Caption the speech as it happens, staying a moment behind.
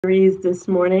series this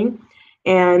morning.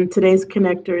 And today's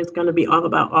connector is going to be all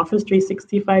about Office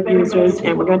 365 users.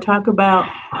 And we're going to talk about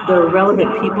the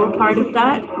relevant people part of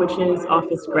that, which is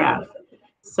Office Graph.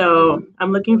 So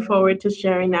I'm looking forward to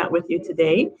sharing that with you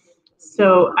today.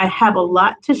 So I have a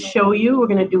lot to show you. We're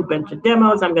going to do a bunch of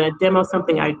demos. I'm going to demo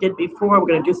something I did before. We're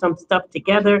going to do some stuff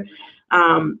together.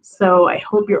 So I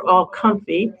hope you're all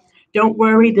comfy. Don't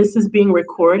worry, this is being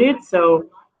recorded.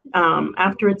 So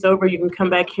after it's over, you can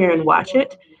come back here and watch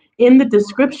it. In the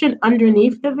description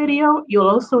underneath the video, you'll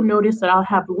also notice that I'll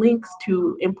have links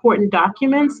to important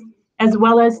documents as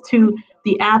well as to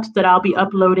the apps that I'll be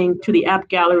uploading to the app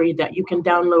gallery that you can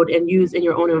download and use in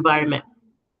your own environment.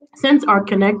 Since our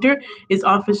connector is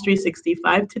Office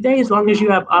 365 today, as long as you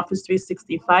have Office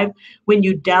 365, when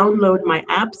you download my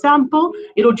app sample,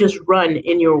 it'll just run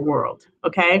in your world,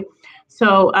 okay?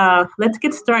 So let's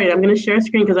get started. I'm going to share a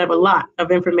screen because I have a lot of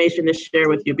information to share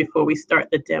with you before we start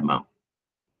the demo.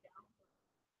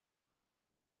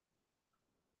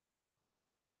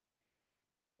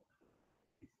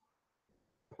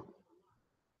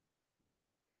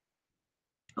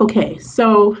 Okay,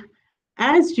 so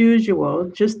as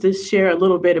usual, just to share a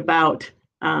little bit about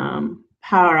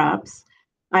PowerApps,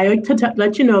 I like to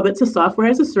let you know that it's a software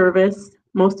as a service.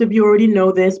 Most of you already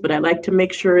know this, but I like to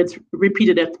make sure it's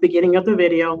repeated at the beginning of the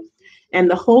video.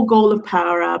 And the whole goal of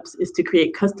PowerApps is to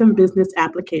create custom business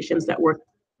applications that work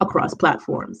across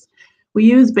platforms. We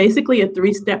use basically a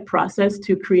three-step process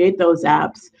to create those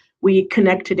apps. We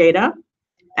connect to data.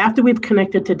 After we've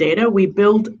connected to data, we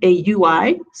build a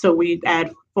UI. So we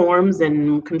add forms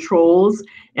and controls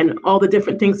and all the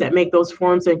different things that make those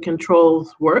forms and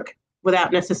controls work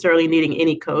without necessarily needing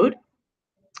any code.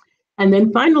 And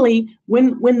then finally,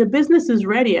 when the business is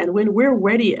ready and when we're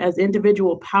ready as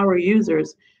individual power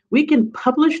users, we can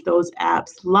publish those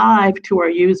apps live to our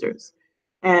users.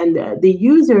 And the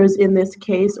users in this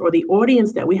case, or the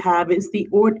audience that we have, is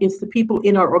the people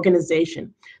in our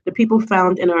organization, the people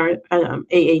found in our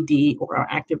AAD or our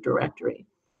Active Directory.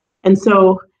 And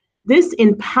so this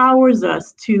empowers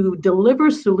us to deliver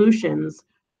solutions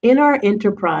in our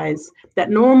enterprise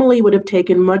that normally would have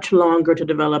taken much longer to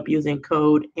develop using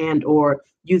code and or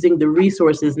using the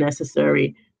resources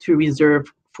necessary to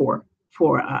reserve for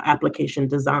application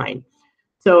design.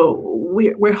 So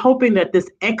we're hoping that this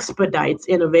expedites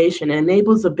innovation and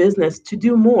enables a business to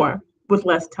do more with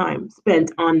less time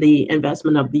spent on the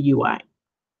investment of the UI.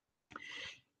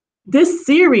 This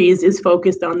series is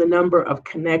focused on the number of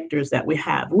connectors that we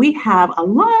have. We have a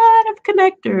lot of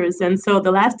connectors. And so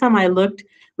the last time I looked,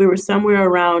 we were somewhere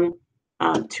around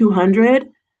 200,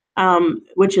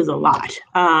 which is a lot.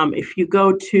 If you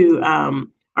go to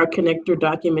our connector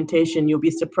documentation, you'll be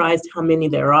surprised how many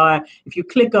there are. If you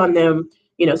click on them,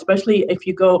 especially if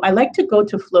you go, I like to go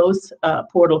to Flow's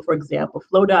portal, for example,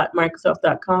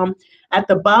 flow.microsoft.com. At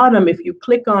the bottom, if you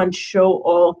click on Show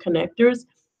All Connectors,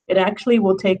 it actually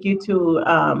will take you to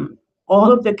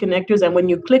all of the connectors. And when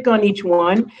you click on each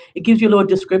one, it gives you a little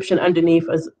description underneath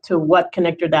as to what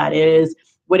connector that is,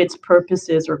 what its purpose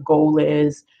is or goal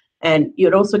is. And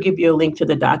it also give you a link to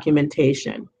the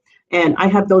documentation. And I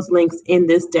have those links in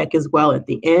this deck as well at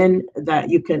the end that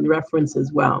you can reference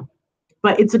as well.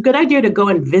 But it's a good idea to go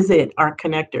and visit our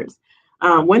connectors.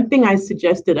 One thing I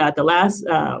suggested at the last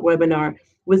webinar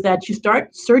was that you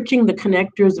start searching the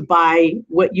connectors by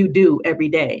what you do every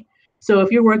day. So if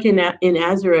you're working in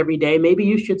Azure every day, maybe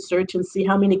you should search and see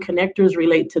how many connectors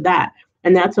relate to that.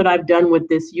 And that's what I've done with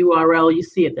this URL you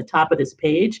see at the top of this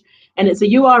page. And it's a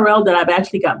URL that I've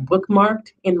actually got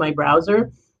bookmarked in my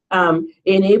browser. It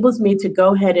enables me to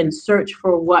go ahead and search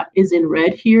for what is in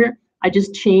red here. I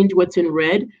just change what's in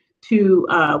red to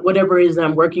whatever it is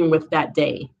I'm working with that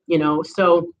day,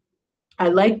 So I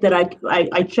like that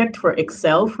I checked for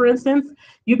Excel, for instance.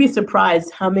 You'd be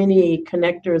surprised how many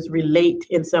connectors relate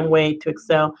in some way to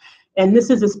Excel. And this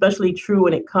is especially true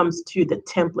when it comes to the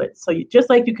templates. So just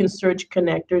like you can search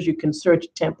connectors, you can search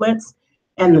templates.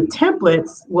 And the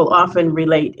templates will often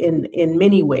relate in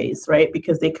many ways, right?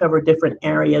 Because they cover different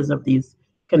areas of these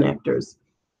connectors.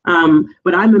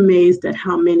 But I'm amazed at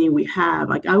how many we have.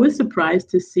 Like, I was surprised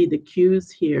to see the queues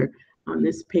here on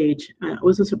this page. It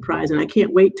was a surprise, and I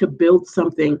can't wait to build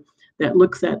something that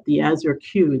looks at the Azure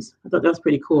queues. I thought that was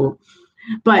pretty cool.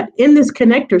 But in this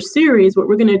connector series, what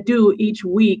we're going to do each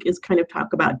week is kind of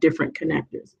talk about different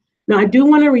connectors. Now, I do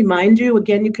want to remind you,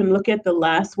 again, you can look at the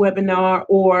last webinar,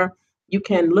 or you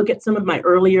can look at some of my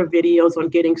earlier videos on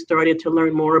getting started to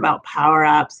learn more about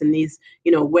PowerApps and these,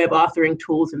 web authoring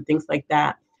tools and things like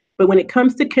that. But when it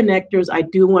comes to connectors, I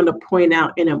do want to point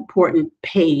out an important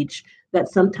page that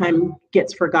sometimes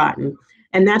gets forgotten,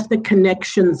 and that's the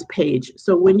connections page.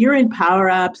 So when you're in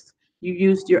PowerApps, you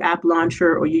used your app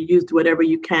launcher or you used whatever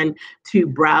you can to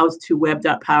browse to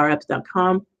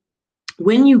web.powerapps.com.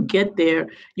 When you get there,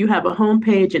 you have a home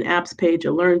page, an apps page,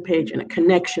 a learn page, and a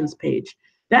connections page.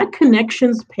 That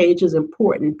connections page is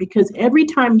important because every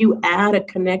time you add a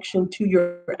connection to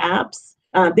your apps,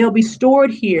 they'll be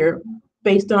stored here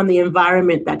based on the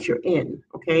environment that you're in,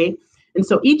 okay? And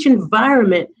so each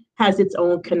environment has its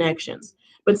own connections.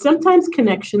 But sometimes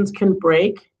connections can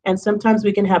break, and sometimes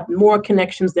we can have more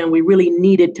connections than we really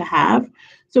needed to have.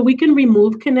 So we can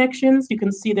remove connections. You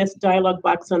can see this dialog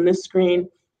box on this screen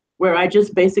where I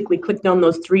just basically clicked on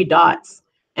those three dots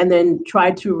and then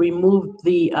tried to remove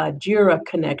the Jira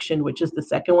connection, which is the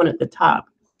second one at the top.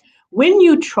 When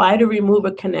you try to remove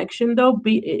a connection, though,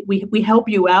 we help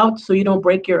you out so you don't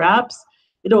break your apps.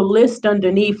 It'll list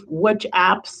underneath which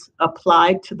apps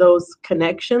applied to those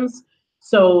connections,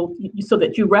 so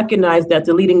that you recognize that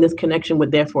deleting this connection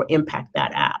would therefore impact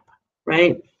that app,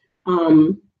 right?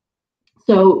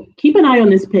 So keep an eye on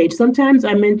this page. Sometimes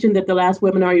I mentioned that the last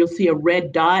webinar, you'll see a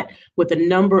red dot with a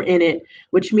number in it,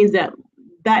 which means that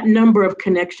that number of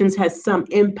connections has some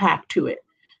impact to it.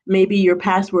 Maybe your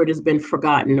password has been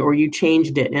forgotten or you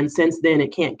changed it, and since then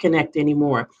it can't connect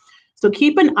anymore. So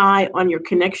keep an eye on your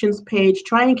connections page.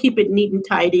 Try and keep it neat and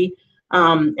tidy.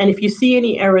 And if you see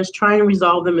any errors, try and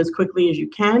resolve them as quickly as you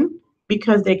can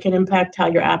because they can impact how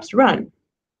your apps run.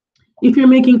 If you're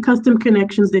making custom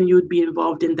connections, then you would be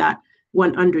involved in that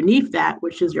one underneath that,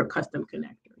 which is your custom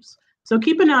connectors. So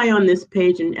keep an eye on this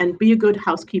page and be a good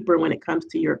housekeeper when it comes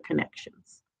to your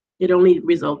connections. It only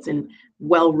results in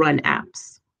well-run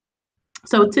apps.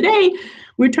 So today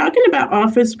we're talking about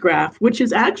Office Graph, which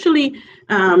is actually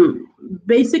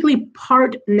basically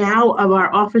part now of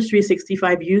our Office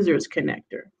 365 users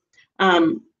connector.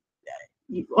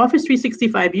 Office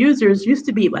 365 users used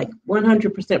to be like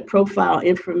 100% profile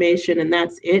information and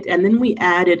that's it. And then we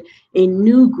added a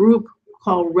new group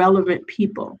called relevant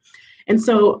people. And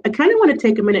so I kind of want to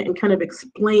take a minute and kind of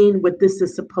explain what this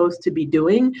is supposed to be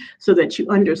doing so that you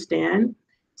understand.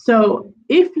 So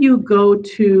if you go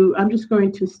to, I'm just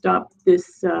going to stop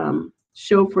this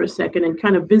show for a second and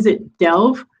kind of visit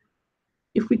Delve.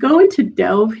 If we go into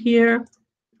Delve here,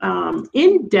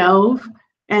 in Delve,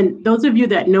 and those of you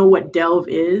that know what Delve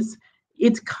is,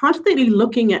 it's constantly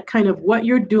looking at kind of what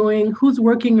you're doing, who's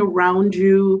working around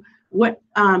you, what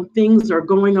things are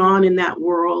going on in that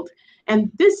world.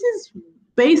 And this is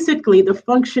basically the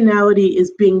functionality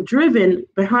is being driven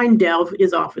behind Delve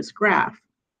is Office Graph.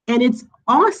 And it's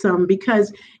awesome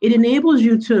because it enables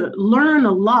you to learn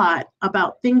a lot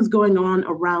about things going on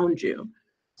around you.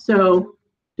 So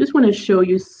just want to show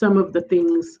you some of the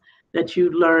things that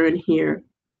you learn here.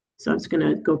 So I'm just going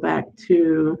to go back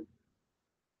to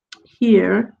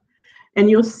here. And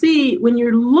you'll see when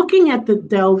you're looking at the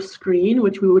Delve screen,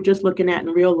 which we were just looking at in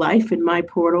real life in my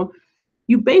portal,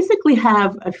 you basically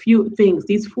have a few things.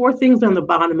 These four things on the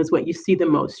bottom is what you see the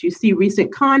most. You see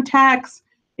recent contacts,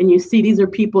 and you see these are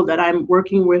people that I'm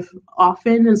working with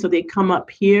often, and so they come up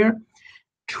here.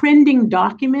 Trending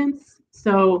documents.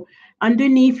 So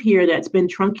underneath here that's been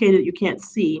truncated, you can't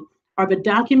see, are the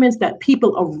documents that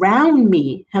people around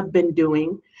me have been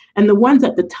doing. And the ones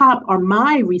at the top are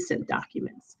my recent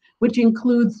documents, which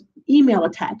includes email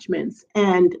attachments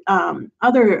and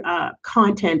other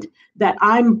content that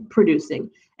I'm producing.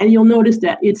 And you'll notice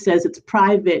that it says it's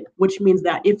private, which means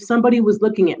that if somebody was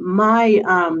looking at my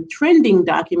trending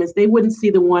documents, they wouldn't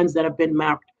see the ones that have been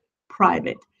marked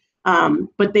private,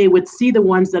 but they would see the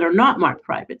ones that are not marked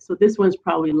private. So this one's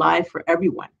probably live for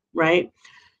everyone, right?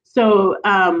 So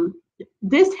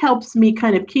this helps me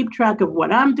kind of keep track of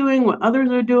what I'm doing, what others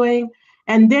are doing.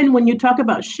 And then when you talk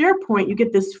about SharePoint, you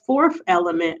get this fourth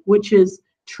element, which is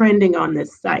trending on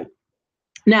this site.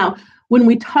 Now, when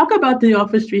we talk about the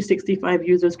Office 365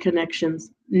 users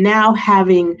connections, now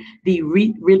having the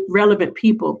relevant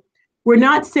people, we're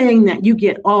not saying that you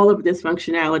get all of this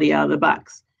functionality out of the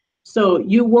box. So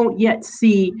you won't yet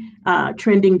see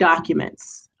trending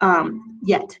documents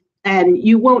yet, and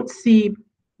you won't see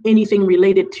anything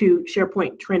related to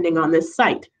SharePoint trending on this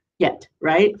site yet,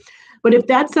 right? But if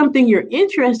that's something you're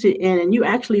interested in and you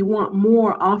actually want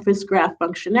more Office Graph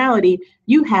functionality,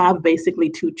 you have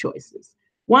basically two choices.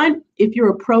 One, if you're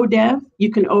a pro dev, you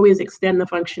can always extend the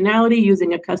functionality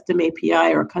using a custom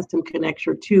API or a custom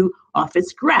connector to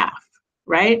Office Graph,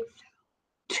 right?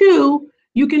 Two,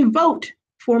 you can vote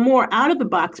for more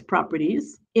out-of-the-box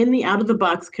properties in the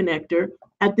out-of-the-box connector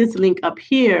at this link up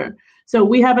here. So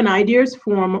we have an ideas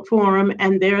forum,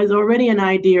 and there is already an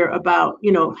idea about,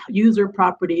 user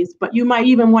properties, but you might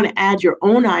even want to add your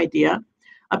own idea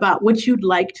about what you'd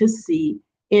like to see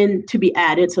to be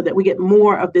added so that we get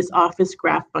more of this Office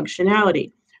Graph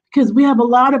functionality. because we have a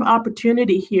lot of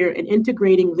opportunity here in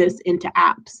integrating this into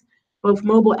apps, both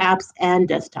mobile apps and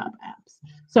desktop apps.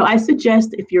 So I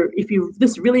suggest if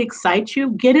this really excites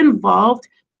you, get involved,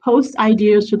 post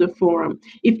ideas to the forum.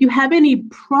 If you have any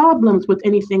problems with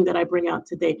anything that I bring out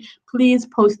today, please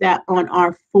post that on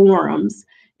our forums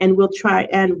and we'll try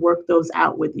and work those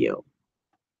out with you.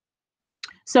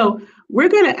 So we're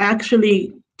going to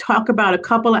actually talk about a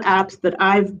couple of apps that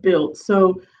I've built.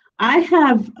 So I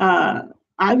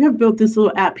have built this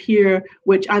little app here,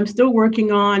 which I'm still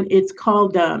working on. It's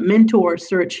called the Mentor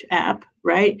Search app,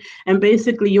 right? And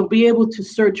basically, you'll be able to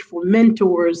search for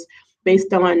mentors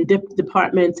based on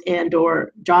departments and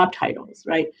or job titles,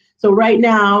 right? So right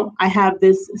now, I have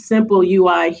this simple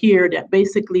UI here that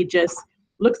basically just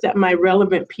looks at my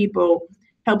relevant people,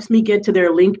 helps me get to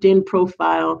their LinkedIn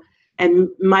profile, and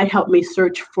might help me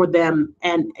search for them.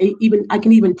 And even I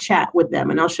can even chat with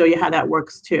them, and I'll show you how that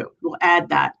works too. We'll add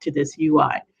that to this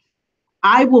UI.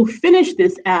 I will finish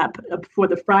this app for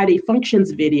the Friday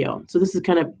Functions video. So this is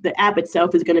kind of, the app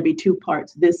itself is going to be two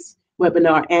parts, this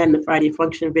webinar and the Friday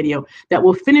Function video that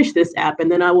will finish this app,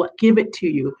 and then I will give it to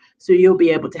you so you'll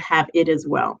be able to have it as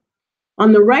well.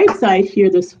 On the right side here,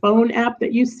 this phone app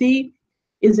that you see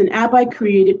is an app I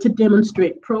created to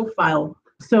demonstrate profile.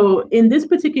 So in this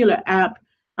particular app,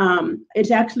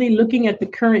 it's actually looking at the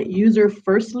current user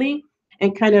firstly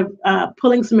and kind of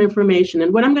pulling some information.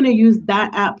 And what I'm going to use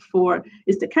that app for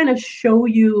is to kind of show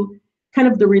you kind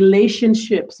of the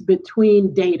relationships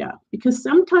between data, because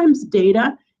sometimes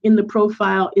data in the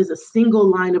profile is a single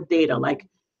line of data, like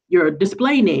your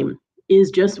display name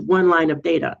is just one line of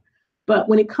data. But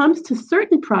when it comes to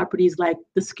certain properties, like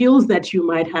the skills that you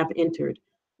might have entered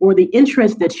or the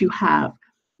interest that you have,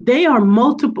 they are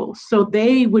multiple. So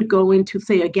they would go into,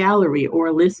 say, a gallery or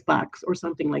a list box or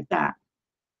something like that.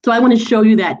 So I want to show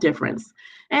you that difference.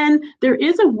 And there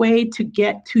is a way to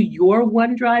get to your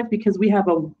OneDrive because we have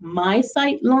a My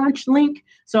Site launch link.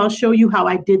 So I'll show you how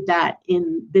I did that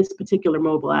in this particular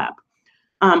mobile app.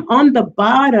 On the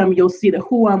bottom, you'll see the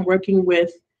who I'm working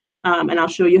with, and I'll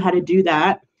show you how to do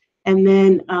that. And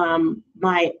then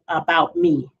my About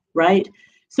Me, right?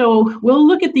 So we'll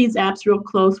look at these apps real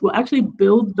close. We'll actually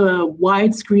build the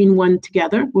widescreen one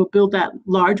together. We'll build that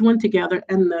large one together,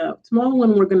 and the small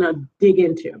one we're going to dig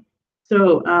into.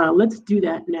 So let's do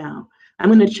that now. I'm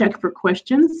going to check for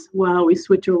questions while we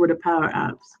switch over to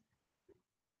PowerApps.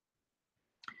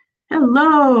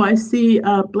 Hello, I see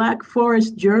Black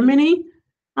Forest, Germany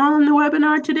on the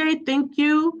webinar today. Thank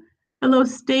you. Hello,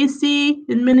 Stacy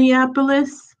in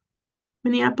Minneapolis.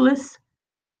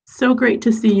 So great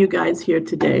to see you guys here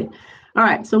today. All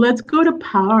right, so let's go to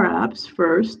PowerApps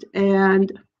first,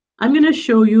 and I'm going to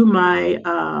show you my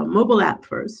mobile app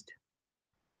first.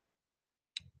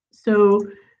 So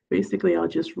basically, I'll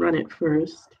just run it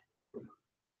first.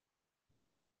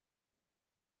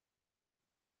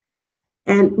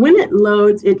 And when it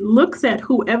loads, it looks at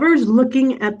whoever's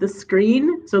looking at the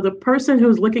screen. So the person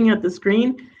who's looking at the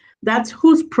screen, that's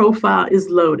whose profile is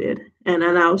loaded. And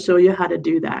then I'll show you how to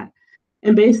do that.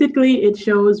 And basically, it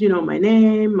shows, you know, my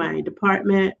name, my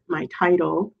department, my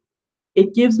title.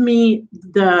 It gives me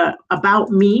the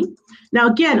About Me. Now,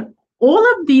 again, all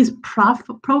of these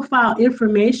profile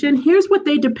information, here's what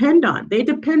they depend on. They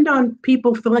depend on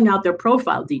people filling out their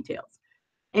profile details.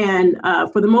 And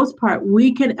for the most part,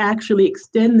 we can actually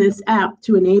extend this app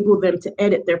to enable them to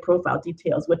edit their profile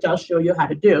details, which I'll show you how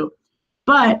to do.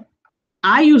 But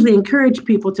I usually encourage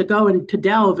people to go and to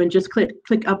delve and just click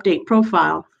Update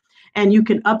Profile, and you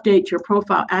can update your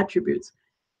profile attributes.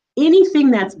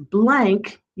 Anything that's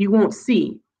blank, you won't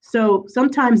see. So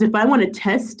sometimes if I want to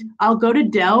test, I'll go to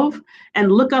Delve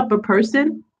and look up a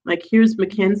person, like here's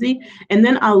Mackenzie, and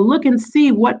then I'll look and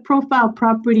see what profile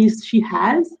properties she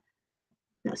has.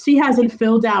 She hasn't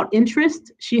filled out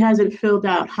interest, she hasn't filled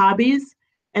out hobbies.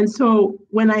 And so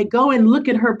when I go and look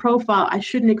at her profile, I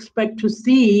shouldn't expect to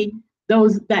see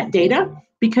that data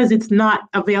because it's not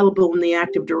available in the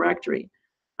Active Directory.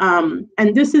 And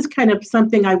this is kind of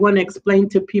something I want to explain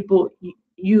to people. And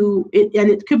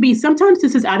it could be, sometimes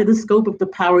this is out of the scope of the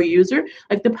power user.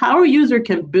 Like the power user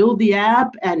can build the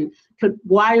app and could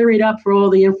wire it up for all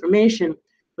the information,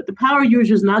 but the power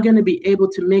user is not going to be able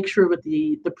to make sure that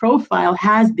the profile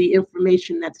has the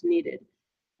information that's needed.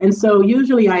 And so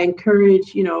usually I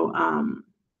encourage, you know,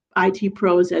 IT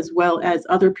pros as well as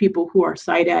other people who are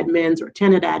site admins or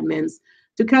tenant admins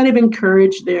to kind of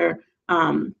encourage their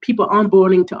people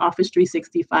onboarding to Office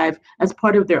 365 as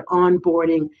part of their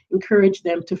onboarding, encourage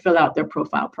them to fill out their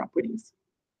profile properties.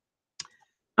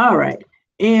 All right,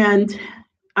 and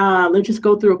let's just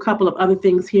go through a couple of other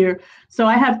things here. So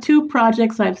I have 2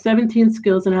 projects, I have 17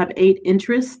 skills and I have 8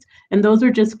 interests. And those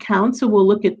are just counts, so we'll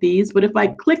look at these. But if I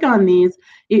click on these,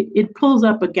 it pulls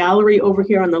up a gallery over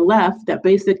here on the left that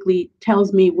basically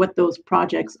tells me what those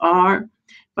projects are.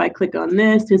 If I click on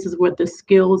this, this is what the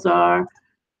skills are.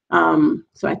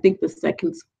 So I think the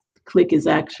second click is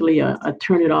actually a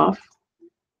turn it off,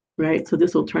 right? So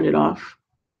this will turn it off,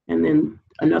 and then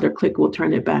another click will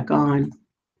turn it back on.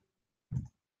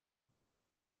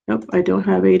 Nope, I don't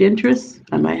have 8 interests.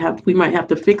 We might have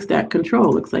to fix that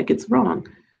control. Looks like it's wrong.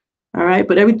 All right,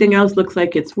 but everything else looks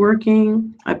like it's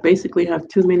working. I basically have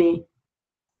too many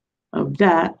of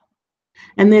that.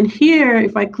 And then here,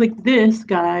 if I click this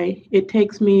guy, it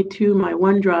takes me to my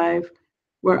OneDrive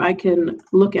where I can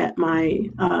look at my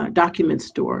document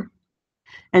store.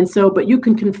 And so, but you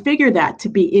can configure that to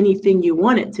be anything you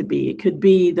want it to be. It could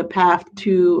be the path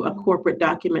to a corporate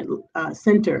document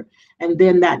center. And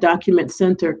then that document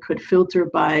center could filter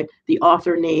by the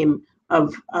author name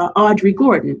of Audrie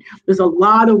Gordon. There's a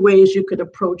lot of ways you could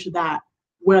approach that,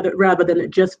 rather than it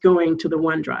just going to the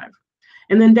OneDrive.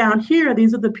 And then down here,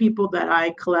 these are the people that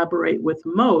I collaborate with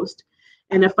most.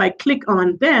 And if I click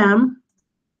on them,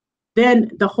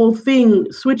 then the whole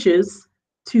thing switches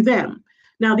to them.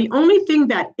 Now, the only thing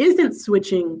that isn't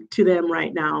switching to them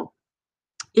right now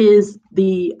is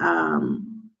the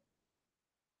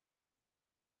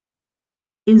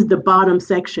bottom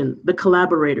section, the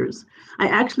collaborators. I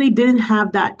actually didn't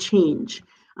have that change,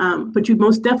 but you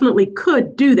most definitely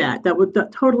could do that. That would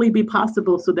totally be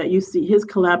possible so that you see his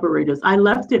collaborators. I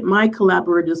left it my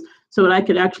collaborators so that I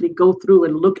could actually go through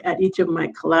and look at each of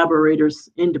my collaborators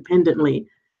independently.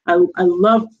 I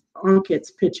love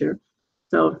Ankit's picture.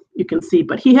 So you can see,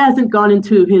 but he hasn't gone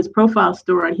into his profile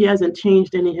store and he hasn't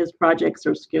changed any of his projects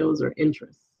or skills or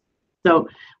interests. So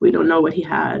we don't know what he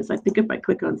has. I think if I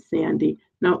click on Sandy,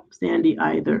 no, Sandy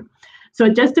either. So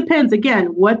it just depends, again,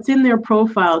 what's in their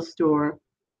profile store.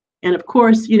 And of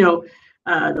course, you know,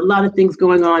 a lot of things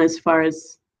going on as far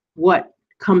as what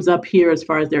comes up here as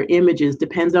far as their images.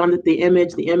 Depends on the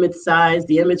image size,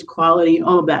 the image quality,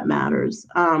 all of that matters.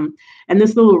 And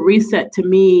this little reset to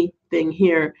me thing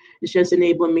here is just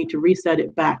enabling me to reset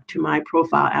it back to my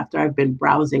profile after I've been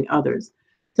browsing others.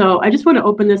 So I just want to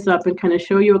open this up and kind of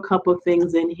show you a couple of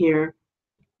things in here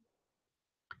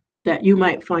that you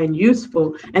might find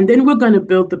useful. And then we're going to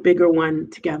build the bigger one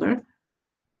together.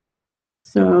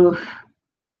 So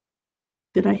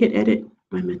did I hit edit?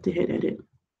 I meant to hit edit.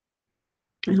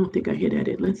 I don't think I hit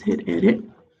edit. Let's hit edit.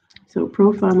 So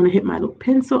profile, I'm going to hit my little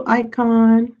pencil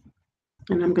icon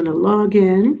and I'm going to log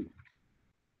in.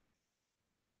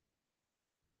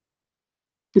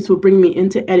 This will bring me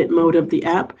into edit mode of the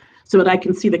app so that I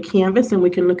can see the canvas and we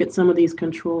can look at some of these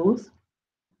controls.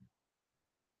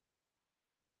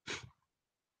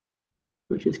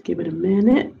 We'll just give it a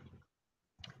minute.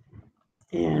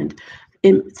 And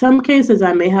in some cases,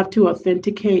 I may have to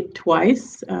authenticate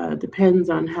twice. Depends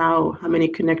on how many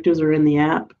connectors are in the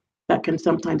app. That can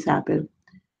sometimes happen.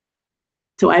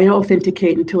 So I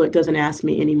authenticate until it doesn't ask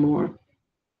me anymore.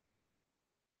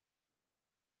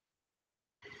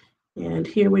 And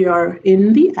here we are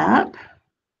in the app.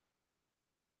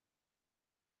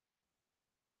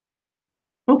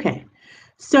 Okay,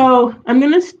 so I'm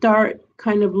going to start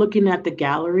kind of looking at the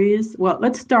galleries. Well,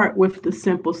 let's start with the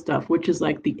simple stuff, which is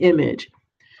like the image.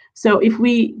 So if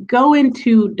we go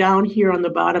into down here on the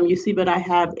bottom, you see that I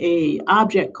have a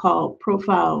object called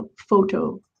profile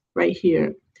photo right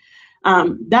here.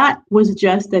 That was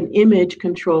just an image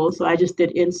control. So I just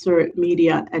did insert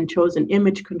media and chose an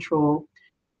image control.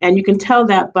 And you can tell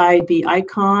that by the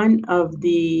icon of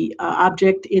the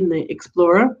object in the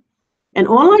Explorer. And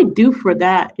all I do for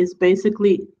that is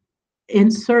basically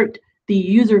insert the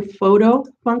user photo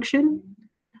function.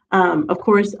 Of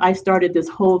course, I started this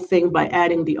whole thing by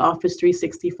adding the Office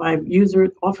 365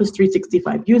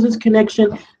 users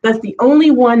connection. That's the only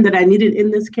one that I needed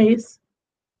in this case.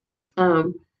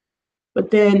 But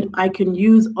then I can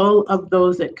use all of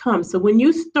those that come. So when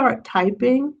you start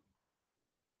typing,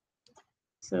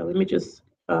 so let me just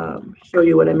show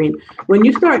you what I mean. When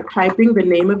you start typing the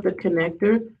name of the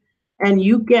connector and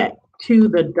you get to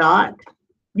the dot,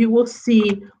 you will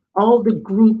see all the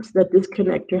groups that this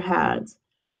connector has.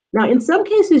 Now, in some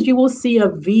cases, you will see a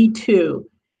V2.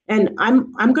 And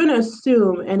I'm going to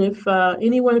assume, and if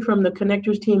anyone from the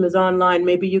connectors team is online,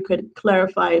 maybe you could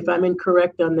clarify if I'm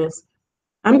incorrect on this.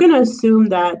 I'm going to assume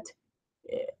that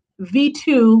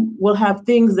V2 will have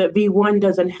things that V1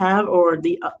 doesn't have, or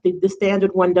the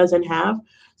standard one doesn't have.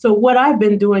 So what I've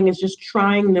been doing is just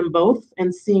trying them both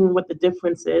and seeing what the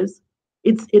difference is.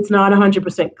 It's not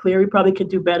 100% clear. We probably could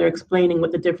do better explaining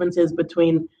what the difference is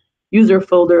between user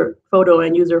folder photo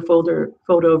and user folder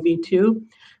photo V2.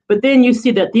 But then you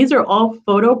see that these are all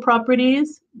photo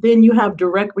properties. Then you have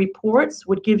direct reports,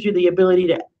 which gives you the ability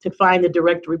to find the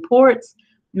direct reports.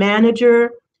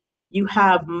 Manager, you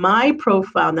have my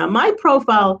profile. Now, my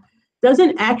profile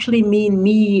doesn't actually mean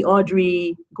me,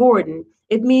 Audrie Gordon.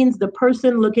 It means the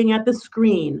person looking at the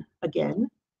screen again,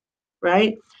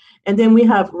 right? And then we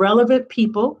have relevant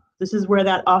people. This is where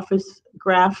that office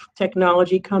graph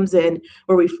technology comes in,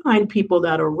 where we find people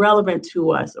that are relevant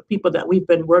to us, or people that we've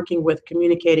been working with,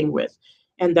 communicating with,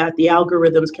 and that the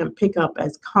algorithms can pick up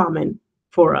as common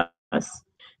for us.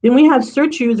 Then we have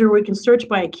search user, where we can search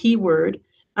by a keyword.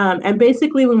 And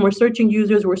basically, when we're searching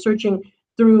users, we're searching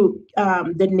through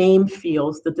the name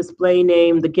fields, the display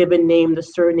name, the given name, the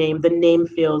surname, the name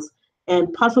fields,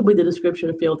 and possibly the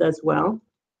description field as well.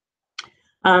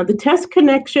 The test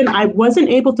connection, I wasn't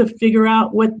able to figure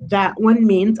out what that one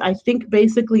means. I think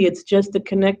basically it's just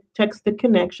the text the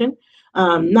connection.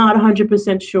 Not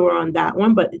 100% sure on that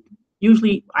one, but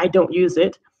usually I don't use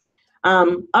it.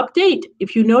 Update,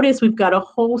 if you notice, we've got a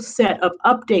whole set of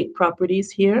update properties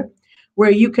here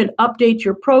where you can update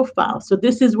your profile. So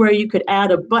this is where you could add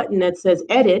a button that says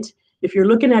edit. If you're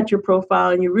looking at your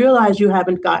profile and you realize you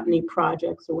haven't got any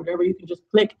projects or whatever, you can just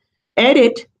click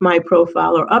edit my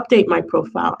profile or update my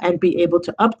profile and be able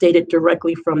to update it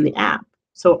directly from the app.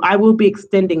 So I will be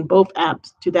extending both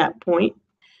apps to that point.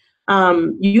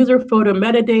 User photo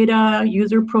metadata,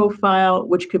 user profile,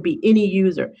 which could be any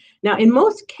user. Now, in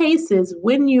most cases,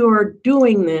 when you're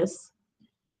doing this,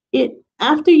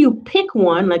 after you pick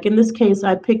one, like in this case,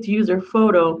 I picked user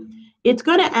photo, it's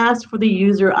going to ask for the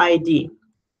user ID.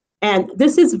 And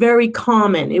this is very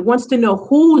common. It wants to know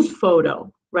whose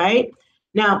photo, right?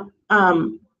 Now,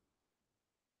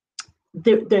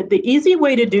 the easy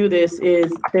way to do this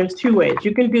is there's two ways.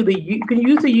 You can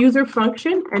use the user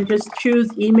function and just choose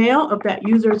email of that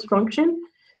user's function,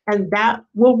 and that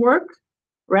will work,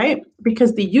 right?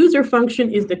 Because the user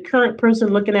function is the current person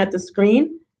looking at the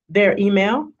screen, their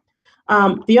email.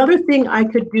 The other thing I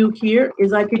could do here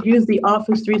is I could use the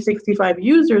Office 365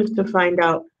 users to find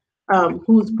out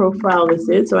whose profile this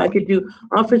is. So I could do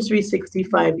Office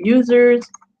 365 users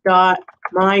dot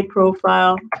my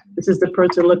profile. This is the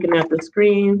person looking at the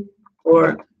screen.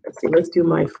 Or let's see, let's do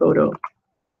my photo.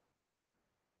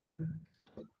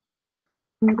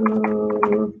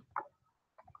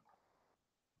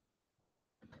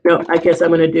 No, I guess I'm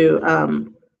going to do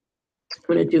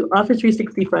Office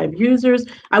 365 users.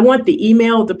 I want the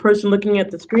email of the person looking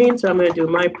at the screen, so I'm going to do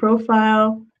my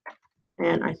profile,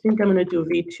 and I think I'm going to do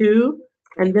V2,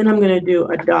 and then I'm going to do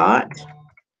a dot,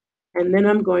 and then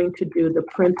I'm going to do the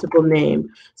principal name.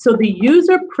 So the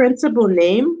user principal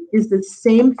name is the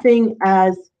same thing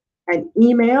as an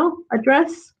email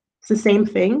address. It's the same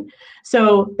thing.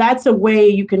 So that's a way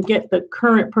you can get the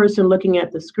current person looking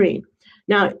at the screen.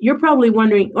 Now, you're probably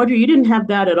wondering, Audrey, you didn't have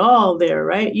that at all there,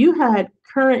 right? You had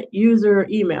current user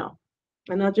email.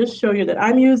 And I'll just show you that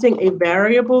I'm using a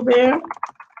variable there.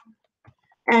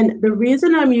 And the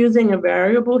reason I'm using a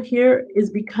variable here is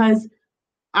because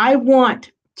I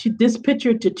want this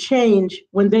picture to change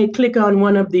when they click on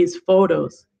one of these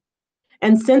photos.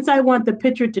 And since I want the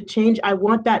picture to change, I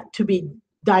want that to be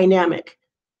dynamic,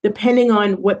 depending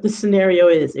on what the scenario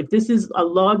is. If this is a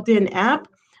logged in app,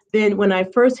 then when I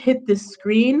first hit this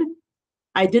screen,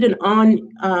 I did an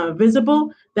on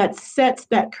visible that sets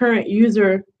that current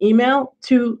user email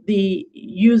to the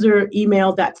user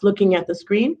email that's looking at the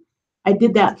screen. I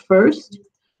did that first,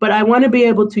 but I want to be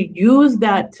able to use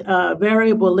that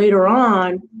variable later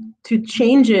on to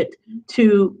change it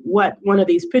to what one of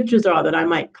these pictures are that I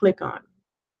might click on.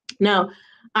 Now,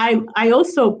 I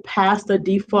also passed a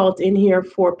default in here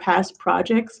for past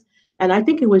projects, and I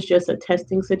think it was just a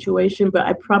testing situation, but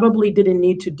I probably didn't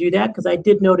need to do that because I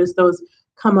did notice those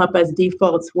come up as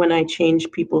defaults when I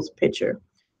change people's picture.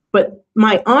 But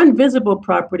my on visible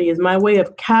property is my way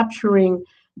of capturing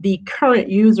the current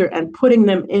user and putting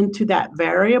them into that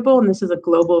variable. And this is a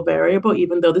global variable,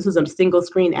 even though this is a single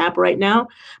screen app right now.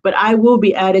 But I will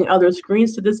be adding other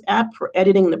screens to this app for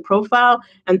editing the profile.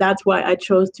 And that's why I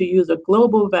chose to use a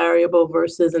global variable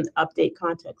versus an update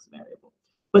context variable.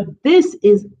 But this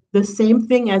is the same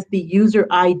thing as the user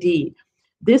ID.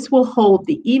 This will hold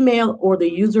the email or the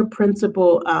user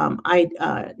principal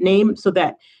name so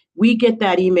that we get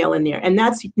that email in there. And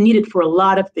that's needed for a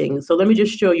lot of things. So let me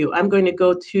just show you. I'm going to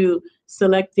go to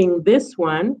selecting this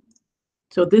one.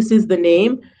 So this is the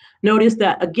name. Notice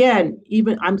that, again,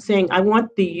 even I'm saying I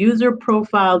want the user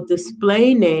profile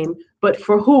display name, but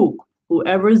for who?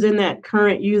 Whoever's in that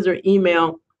current user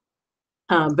email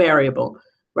variable,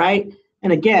 right?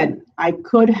 And again, I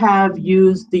could have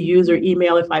used the user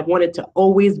email if I wanted to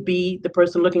always be the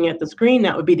person looking at the screen.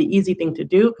 That would be the easy thing to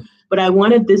do. But I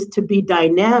wanted this to be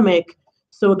dynamic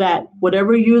so that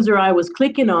whatever user I was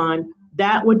clicking on,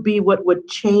 that would be what would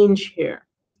change here.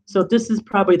 So this is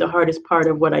probably the hardest part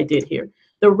of what I did here.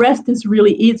 The rest is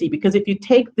really easy because if you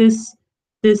take this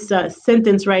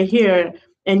sentence right here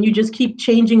and you just keep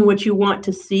changing what you want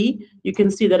to see, you can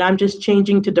see that I'm just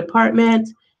changing to department.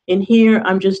 In here,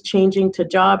 I'm just changing to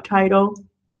job title.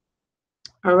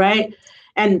 All right.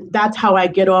 And that's how I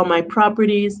get all my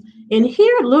properties. In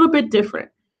here, a little bit different.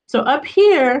 So up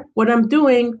here, what I'm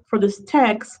doing for this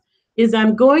text is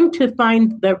I'm going to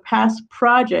find their past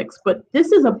projects, but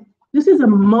this is a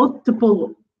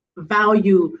multiple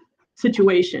value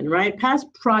situation, right?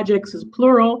 Past projects is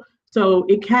plural, so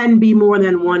it can be more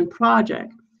than one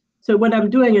project. So what I'm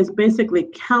doing is basically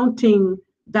counting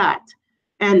that.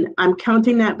 And I'm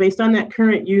counting that based on that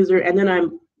current user, and then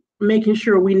I'm making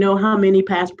sure we know how many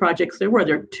past projects there were.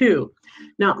 There are 2.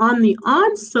 Now on the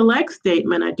on select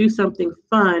statement, I do something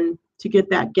fun to get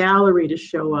that gallery to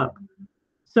show up.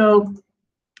 So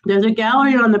there's a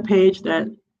gallery on the page that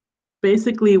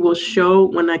basically will show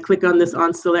when I click on this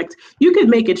on select. You could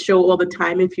make it show all the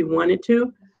time if you wanted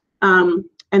to.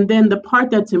 And then the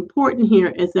part that's important here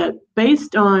is that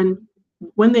based on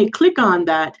when they click on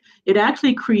that, it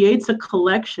actually creates a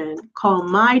collection called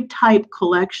My Type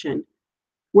Collection,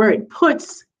 where it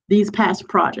puts these past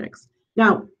projects.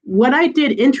 Now, what I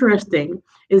did interesting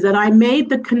is that I made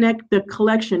the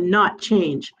collection not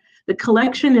change. The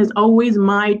collection is always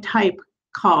My Type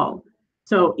call.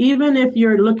 So even if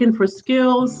you're looking for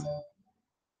skills,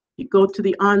 you go to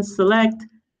the on select,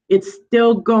 it's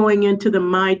still going into the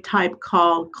My Type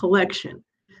call collection.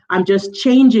 I'm just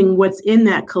changing what's in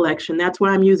that collection. That's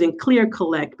why I'm using clear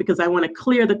collect, because I want to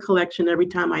clear the collection every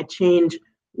time I change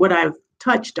what I've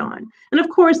touched on. And of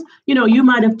course, you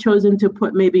might have chosen to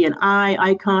put maybe an eye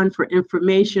icon for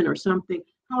information or something.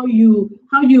 How you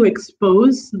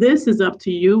expose this is up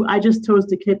to you. I just chose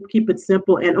to keep it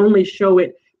simple and only show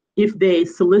it if they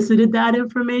solicited that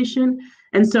information.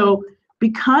 And so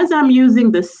because I'm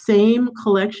using the same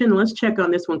collection, let's check on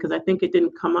this one because I think it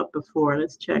didn't come up before.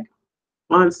 Let's check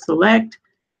on select.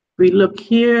 We look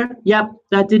here. Yep,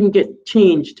 that didn't get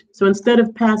changed. So instead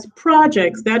of past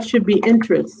projects, that should be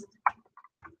interest,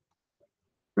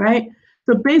 right?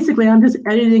 So basically, I'm just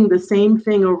editing the same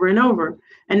thing over and over.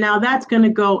 And now that's going to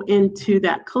go into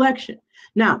that collection.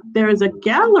 Now, there is a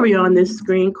gallery on this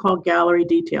screen called Gallery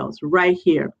Details right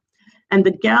here. And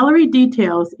the Gallery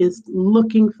Details is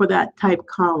looking for that type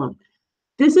column.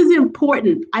 This is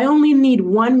important. I only need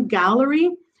one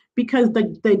gallery because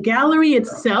the gallery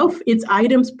itself, its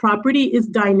items property is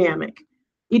dynamic.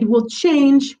 It will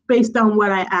change based on what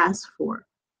I ask for.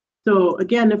 So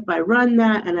again, if I run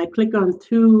that and I click on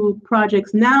 2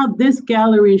 projects, now this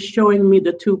gallery is showing me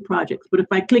the 2 projects. But if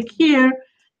I click here,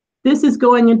 this is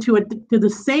going into to the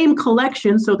same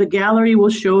collection, so the gallery will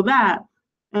show that.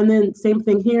 And then same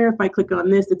thing here, if I click on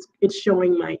this, it's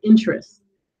showing my interest.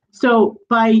 So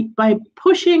by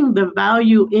pushing the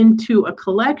value into a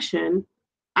collection,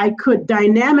 I could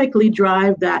dynamically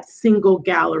drive that single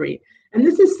gallery. And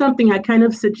this is something I kind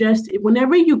of suggest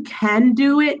whenever you can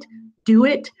do it, do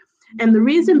it. And the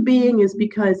reason being is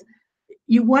because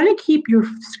you want to keep your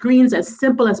screens as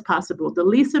simple as possible. The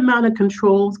least amount of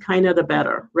controls, kind of the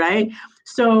better, right?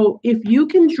 So if you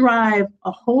can drive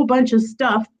a whole bunch of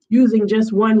stuff using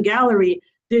just one gallery,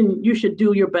 then you should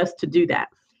do your best to do that.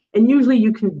 And usually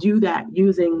you can do that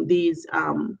using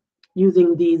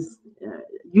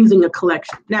using a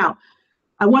collection. Now,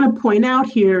 I want to point out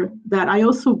here that I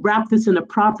also wrap this in a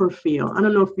proper field. I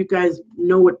don't know if you guys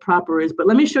know what proper is, but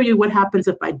let me show you what happens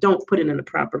if I don't put it in a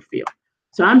proper field.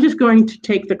 So I'm just going to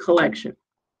take the collection,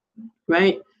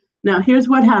 right? Now, here's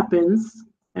what happens.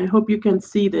 I hope you can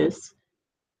see this.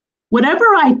 Whatever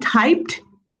I typed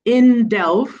in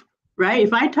Delve, right?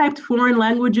 If I typed foreign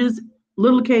languages,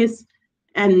 lowercase,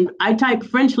 and I type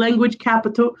French language,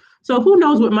 capital, so who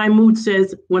knows what my mood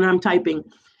says when I'm typing.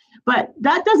 But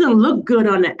that doesn't look good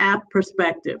on the app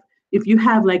perspective. If you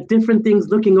have like different things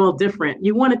looking all different,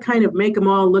 you want to kind of make them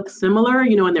all look similar,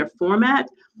 in their format.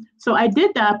 So I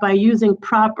did that by using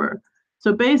proper.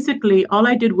 So basically, all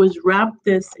I did was wrap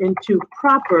this into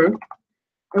proper.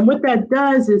 And what that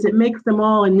does is it makes them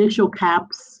all initial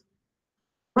caps.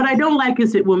 What I don't like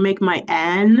is it will make my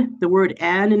the word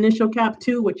 "an" initial cap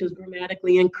too, which is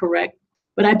grammatically incorrect.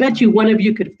 But I bet you one of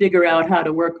you could figure out how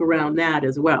to work around that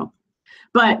as well.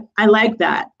 But I like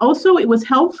that. Also, it was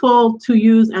helpful to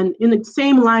use, and in the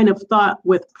same line of thought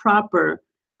with proper,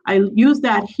 I use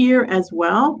that here as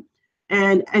well.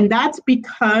 And that's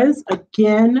because,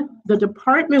 again, the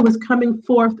department was coming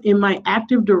forth in my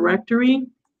Active Directory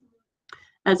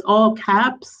as all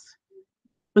caps.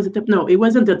 Was it no, it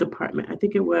wasn't the department. I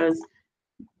think it was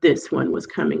this one was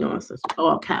coming also,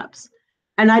 all caps.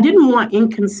 And I didn't want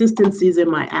inconsistencies in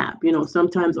my app. You know,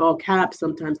 sometimes all caps,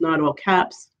 sometimes not all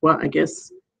caps. Well, I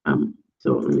guess,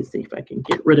 so let me see if I can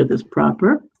get rid of this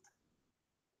proper.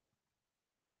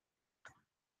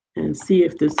 And see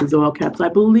if this is all caps. I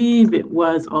believe it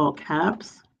was all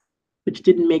caps, which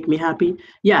didn't make me happy.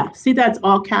 Yeah, see, that's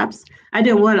all caps. I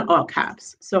didn't want it all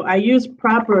caps. So I used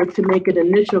proper to make it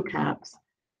initial caps.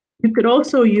 You could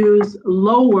also use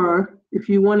lower if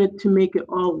you wanted to make it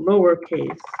all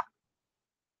lowercase.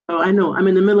 Oh, I know, I'm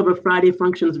in the middle of a Friday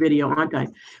functions video, aren't I?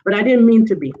 But I didn't mean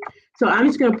to be. So I'm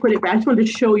just gonna put it back. I just wanted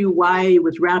to show you why it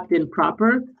was wrapped in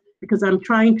proper, because I'm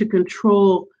trying to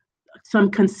control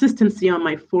some consistency on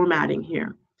my formatting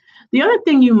here. The other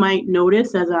thing you might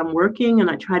notice as I'm working, and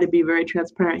I try to be very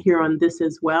transparent here on this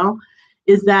as well,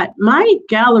 is that my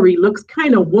gallery looks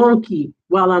kind of wonky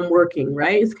while I'm working,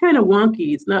 right? It's kind of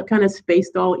wonky. It's not kind of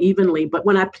spaced all evenly, but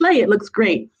when I play, it looks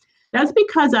great. That's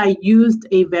because I used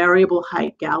a variable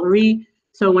height gallery.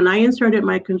 So when I inserted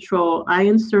my control, I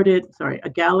inserted, a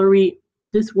gallery,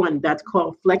 this one that's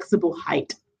called flexible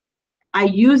height. I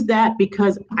used that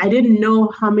because I didn't know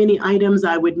how many items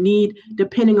I would need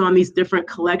depending on these different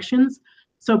collections.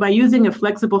 So by using a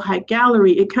flexible height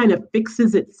gallery, it kind of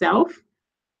fixes itself.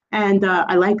 And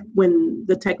I like when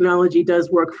the technology does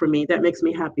work for me. That makes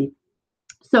me happy.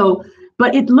 So,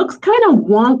 but it looks kind of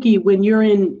wonky when you're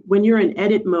in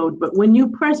edit mode, but when you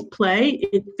press play,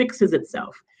 it fixes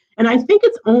itself. And I think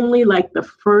it's only like the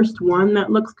first one that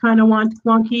looks kind of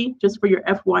wonky, just for your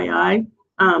FYI.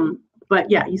 But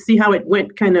yeah, you see how it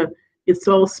went kind of, it's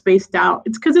all spaced out.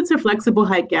 It's because it's a flexible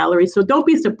height gallery. So don't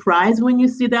be surprised when you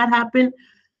see that happen.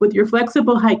 With your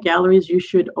flexible height galleries, you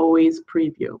should always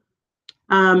preview.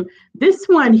 This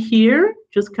one here,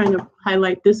 just kind of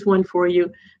highlight this one for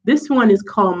you. This one is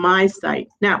called My Site.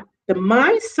 Now, the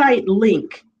My Site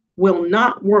link will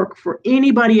not work for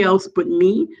anybody else but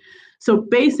me. So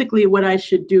basically what I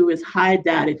should do is hide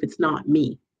that if it's not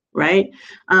me, right?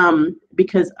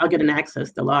 Because I'll get an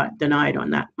access denied on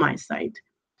that My Site.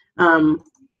 And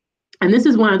this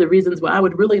is one of the reasons why I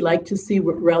would really like to see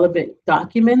relevant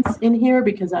documents in here,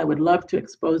 because I would love to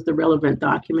expose the relevant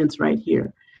documents right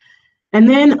here. And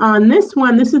then on this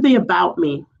one, this is the About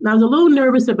Me. Now, I was a little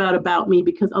nervous about Me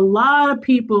because a lot of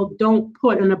people don't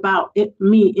put an About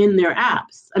Me in their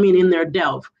apps, in their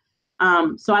Delve.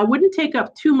 So I wouldn't take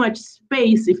up too much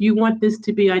space if you want this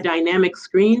to be a dynamic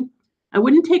screen. I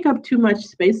wouldn't take up too much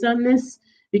space on this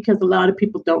because a lot of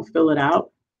people don't fill it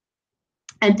out.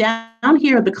 And down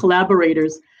here, the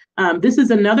collaborators. This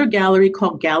is another gallery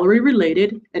called Gallery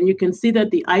Related. And you can see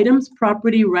that the items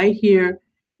property right here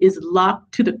is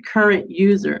locked to the current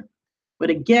user.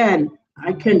 But again,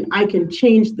 I can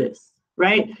change this,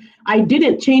 right? I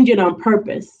didn't change it on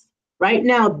purpose. Right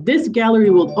now, this gallery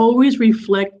will always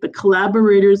reflect the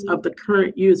collaborators of the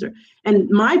current user. And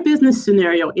my business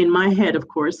scenario in my head, of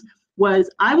course, was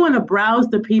I want to browse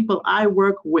the people I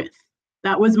work with.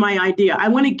 That was my idea. I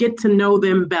want to get to know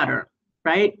them better,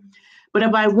 right? But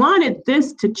if I wanted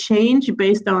this to change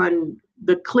based on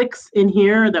the clicks in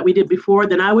here that we did before,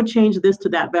 then I would change this to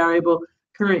that variable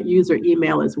current user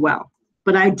email as well.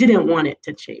 But I didn't want it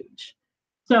to change.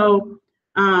 So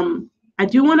I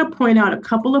do want to point out a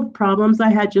couple of problems I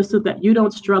had just so that you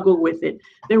don't struggle with it.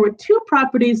 There were two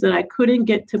properties that I couldn't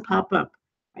get to pop up.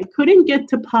 I couldn't get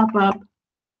to pop up,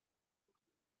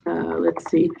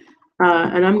 let's see,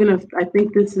 and I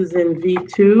think this is in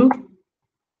V2.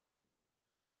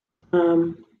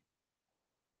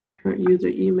 Current user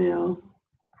email.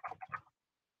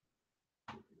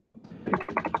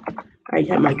 I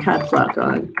have my caps lock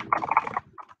on.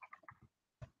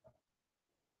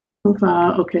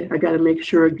 Okay, I got to make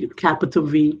sure capital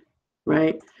V,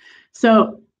 right?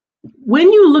 So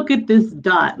when you look at this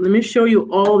dot, let me show you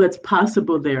all that's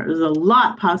possible there. There's a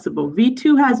lot possible.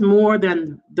 V2 has more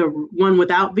than the one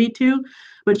without V2,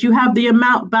 but you have the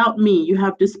amount about me, you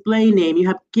have display name, you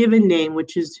have given name,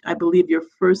 which is, I believe, your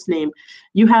first name.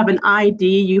 You have an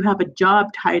ID, you have a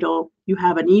job title, you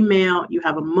have an email, you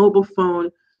have a mobile phone,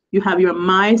 you have your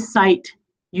My Site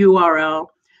URL,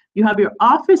 you have your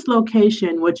office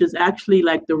location, which is actually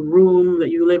like the room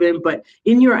that you live in, but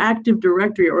in your Active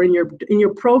Directory or in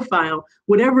your profile,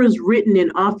 whatever is written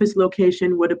in office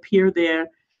location would appear there.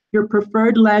 Your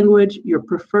preferred language, your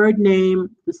preferred name,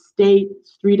 the state,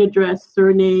 street address,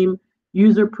 surname,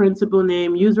 user principal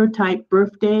name, user type,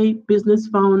 birthday, business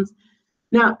phones.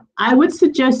 Now, I would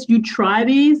suggest you try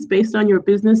these based on your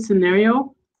business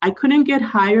scenario. I couldn't get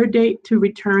hire date to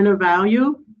return a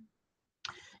value,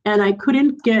 and I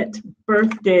couldn't get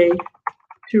birthday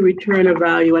to return a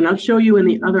value. And I'll show you in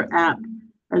the other app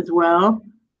as well.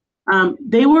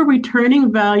 They were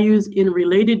returning values in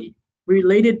related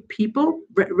people,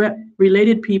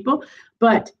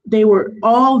 but they were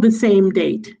all the same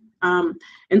date.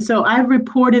 And so I've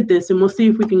reported this, and we'll see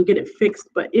if we can get it fixed.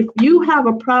 But if you have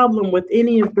a problem with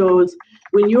any of those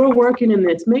when you're working in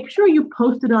this, make sure you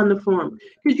post it on the forum,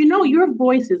 because you know your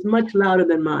voice is much louder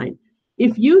than mine.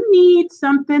 If you need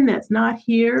something that's not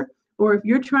here, or if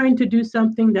you're trying to do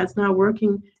something that's not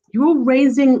working, you're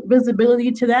raising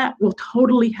visibility to that will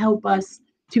totally help us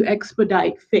to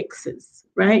expedite fixes,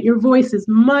 right? Your voice is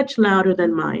much louder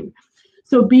than mine.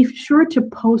 So be sure to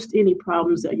post any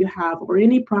problems that you have or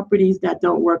any properties that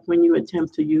don't work when you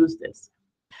attempt to use this.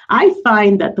 I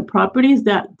find that the properties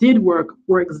that did work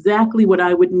were exactly what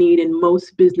I would need in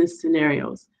most business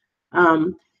scenarios.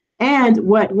 And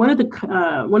what one of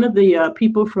the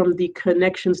people from the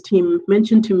connections team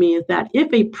mentioned to me is that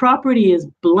if a property is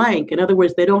blank, in other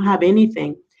words, they don't have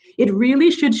anything, it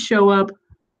really should show up.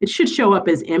 It should show up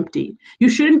as empty. You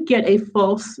shouldn't get a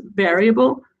false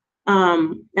variable.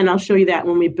 And I'll show you that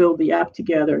when we build the app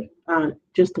together,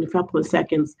 just in a couple of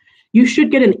seconds. You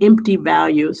should get an empty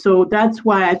value. So that's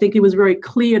why I think it was very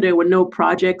clear there were no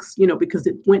projects, because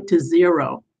it went to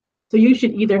 0. So you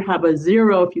should either have a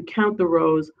 0 if you count the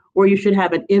rows, or you should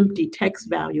have an empty text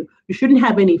value. You shouldn't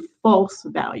have any false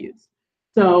values.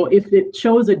 So if it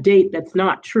shows a date that's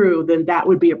not true, then that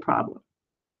would be a problem.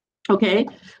 Okay,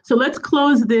 so let's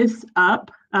close this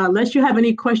up. Unless you have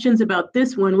any questions about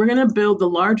this one, we're going to build the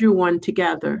larger one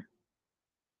together.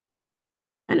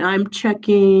 And I'm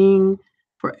checking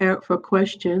for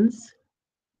questions.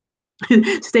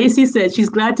 Stacy said she's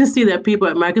glad to see that people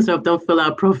at Microsoft don't fill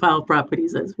out profile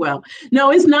properties as well.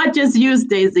 No, it's not just you,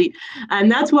 Stacy,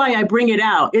 and that's why I bring it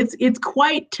out. It's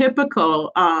quite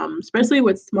typical, especially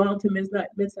with small to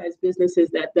mid-sized businesses,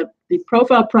 that the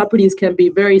profile properties can be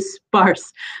very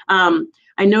sparse.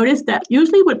 I noticed that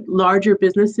usually with larger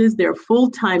businesses, they're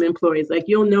full-time employees. Like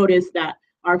you'll notice that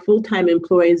our full-time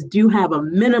employees do have a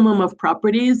minimum of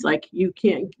properties. Like you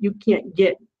can't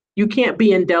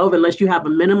be in Delve unless you have a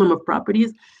minimum of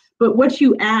properties. But what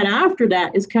you add after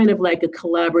that is kind of like a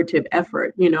collaborative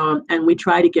effort, and we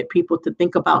try to get people to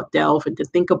think about Delve and to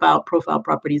think about profile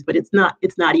properties, but it's not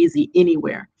easy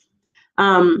anywhere.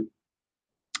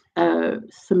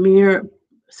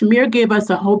 Samir gave us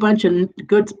a whole bunch of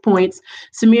good points.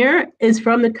 Samir is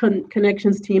from the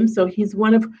connections team, so he's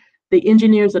one of the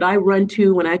engineers that I run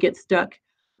to when I get stuck.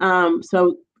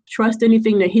 So trust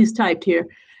anything that he's typed here.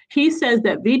 He says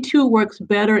that V2 works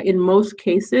better in most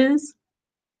cases,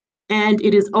 and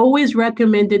it is always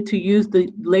recommended to use the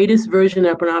latest version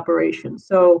of an operation.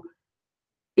 So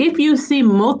if you see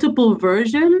multiple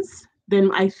versions,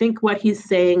 then I think what he's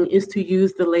saying is to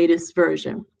use the latest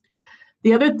version.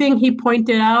 The other thing he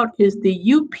pointed out is the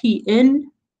UPN,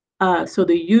 so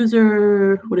the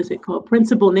user, what is it called,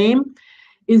 principal name,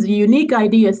 is a unique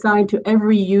ID assigned to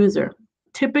every user.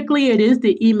 Typically, it is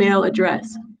the email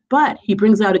address, but he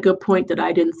brings out a good point that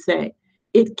I didn't say.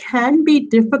 It can be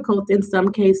difficult in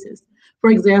some cases. For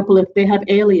example, if they have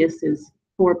aliases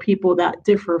for people that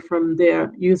differ from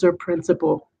their user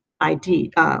principal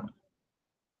ID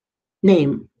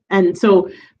name. And so,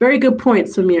 very good point,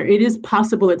 Samir. It is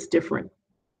possible it's different.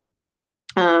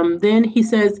 Then he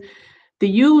says,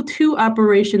 the U2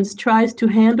 operations tries to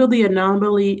handle the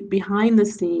anomaly behind the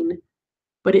scene,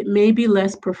 but it may be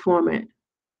less performant.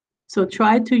 So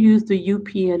try to use the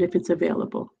UPN if it's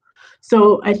available.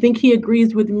 So I think he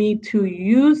agrees with me to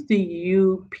use the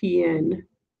UPN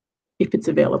if it's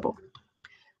available.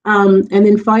 And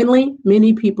then finally,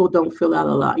 many people don't fill out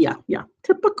a lot. Yeah.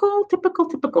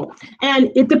 Typical.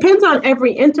 And it depends on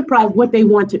every enterprise what they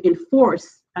want to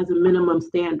enforce as a minimum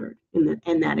standard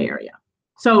in that area.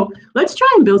 So let's try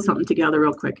and build something together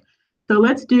real quick. So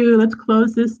let's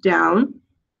close this down.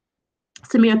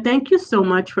 Samia, thank you so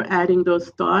much for adding those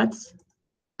thoughts.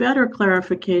 Better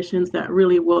clarifications that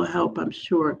really will help, I'm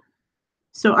sure.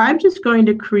 So I'm just going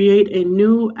to create a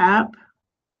new app.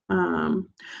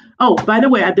 Oh, by the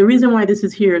way, the reason why this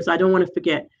is here is I don't want to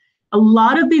forget. A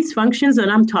lot of these functions that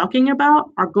I'm talking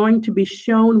about are going to be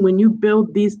shown when you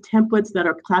build these templates that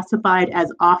are classified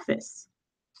as Office.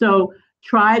 So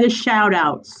try the shout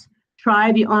outs,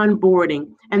 try the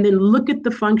onboarding, and then look at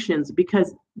the functions,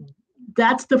 because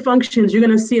that's the functions. You're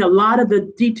going to see a lot of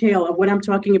the detail of what I'm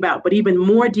talking about, but even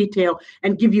more detail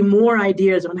and give you more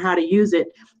ideas on how to use it.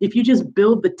 If you just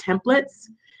build the templates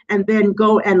and then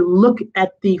go and look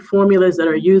at the formulas that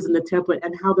are used in the template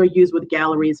and how they're used with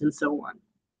galleries and so on.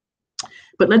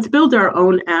 But let's build our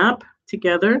own app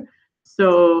together.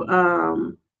 So,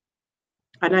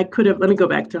 and I could have, let me go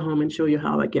back to home and show you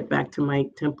how I get back to my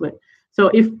template. So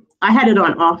if I had it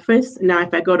on Office, now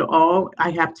if I go to all, I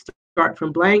have to start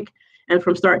from blank. And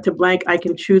from start to blank, I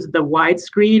can choose the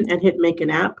widescreen and hit make an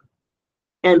app.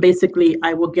 And basically,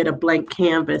 I will get a blank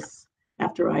canvas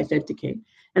after I authenticate.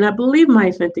 And I believe my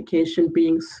authentication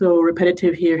being so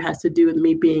repetitive here has to do with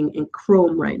me being in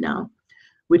Chrome right now,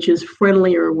 which is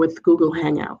friendlier with Google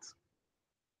Hangouts.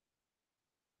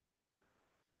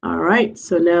 All right,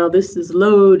 so now this is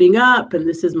loading up, and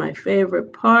this is my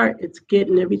favorite part. It's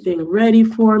getting everything ready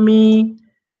for me.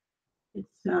 It's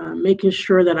making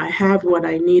sure that I have what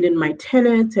I need in my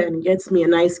tenant and gets me a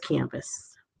nice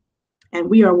canvas. And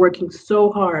we are working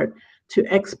so hard to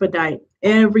expedite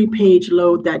every page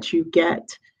load that you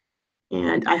get.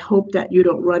 And I hope that you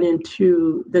don't run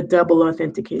into the double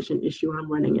authentication issue I'm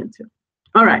running into.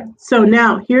 All right, so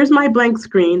now here's my blank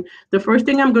screen. The first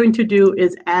thing I'm going to do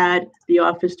is add the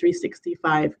Office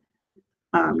 365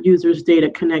 users data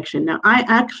connection. Now, I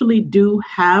actually do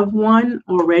have one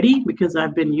already because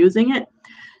I've been using it.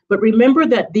 But remember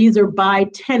that these are by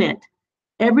tenant.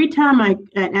 Every time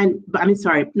I'm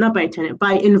sorry, not by tenant,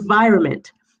 by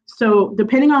environment. So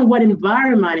depending on what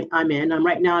environment I'm in,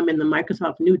 right now I'm in the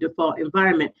Microsoft new default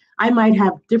environment, I might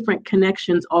have different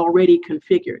connections already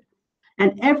configured.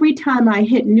 And every time I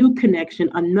hit new connection,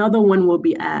 another one will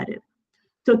be added.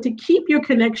 So to keep your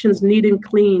connections neat and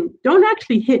clean, don't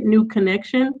actually hit new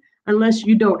connection unless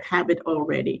you don't have it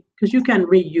already, because you can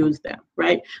reuse them,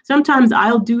 right? Sometimes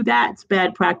I'll do that. It's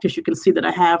bad practice. You can see that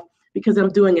I have, because I'm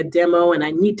doing a demo and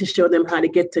I need to show them how to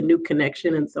get to new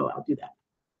connection, and so I'll do that.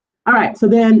 All right, so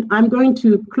then I'm going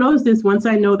to close this once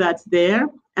I know that's there,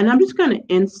 and I'm just going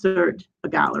to insert a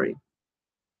gallery.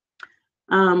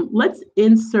 Let's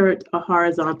insert a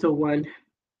horizontal one.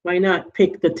 Why not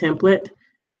pick the template?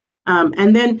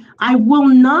 And then I will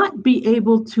not be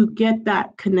able to get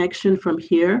that connection from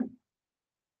here.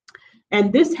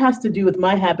 And this has to do with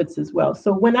my habits as well.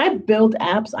 So when I build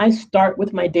apps, I start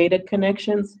with my data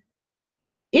connections.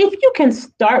 If you can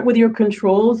start with your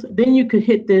controls, then you could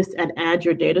hit this and add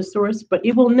your data source, but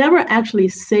it will never actually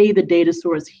say the data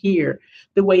source here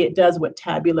the way it does with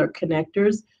tabular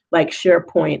connectors like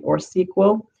SharePoint or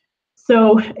SQL.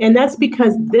 So, and that's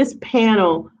because this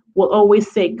panel will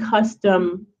always say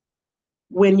custom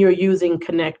when you're using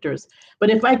connectors. But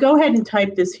if I go ahead and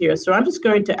type this here, so I'm just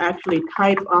going to actually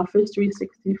type Office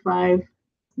 365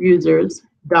 users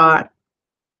dot,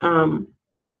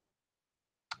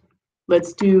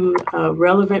 let's do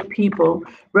relevant people.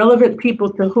 Relevant people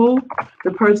to who?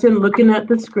 The person looking at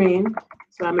the screen.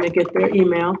 So I'm going to get their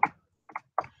email.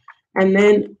 And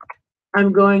then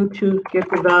I'm going to get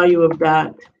the value of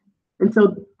that. And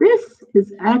so this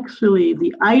is actually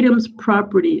the items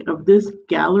property of this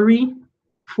gallery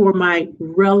for my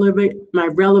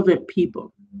relevant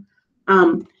people.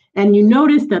 And you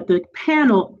notice that the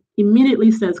panel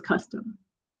immediately says custom.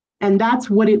 And that's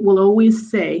what it will always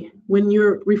say when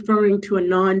you're referring to a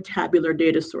non-tabular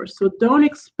data source. So don't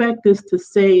expect this to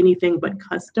say anything but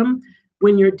custom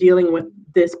when you're dealing with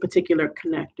this particular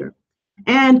connector.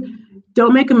 And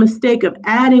don't make a mistake of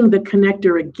adding the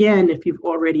connector again if you've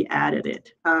already added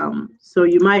it. So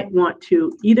you might want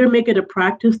to either make it a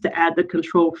practice to add the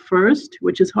control first,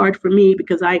 which is hard for me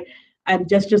because I'm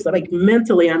just like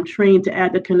mentally, I'm trained to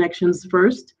add the connections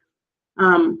first.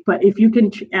 But if you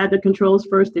can add the controls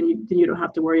first, then you don't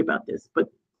have to worry about this. But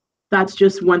that's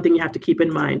just one thing you have to keep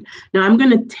in mind. Now I'm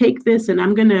going to take this and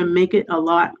I'm going to make it a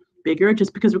lot bigger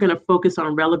just because we're going to focus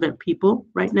on relevant people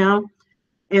right now.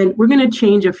 And we're going to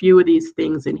change a few of these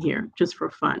things in here just for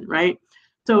fun, right?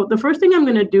 So the first thing I'm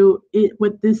going to do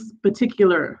with this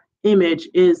particular image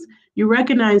is you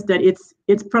recognize that it's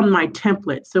from my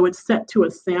template. So it's set to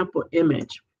a sample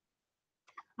image.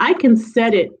 I can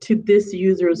set it to this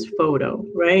user's photo,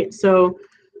 right? So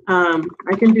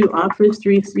I can do Office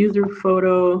 3 user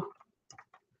photo,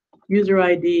 user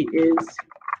ID is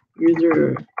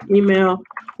user email,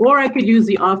 or I could use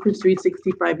the Office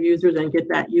 365 users and get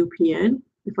that UPN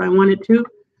if I wanted to.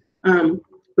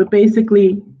 But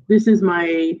basically, this is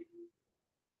my,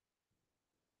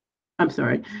 I'm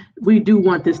sorry, we do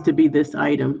want this to be this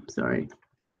item, sorry.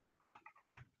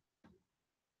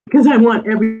 Because I want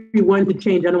everyone to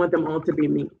change, I don't want them all to be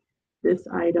me. This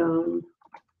item.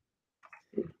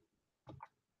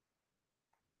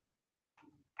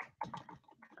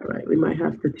 All right, we might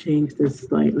have to change this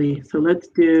slightly. So let's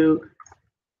do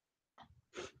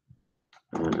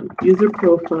user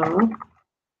profile,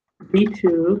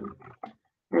 V2,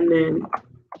 and then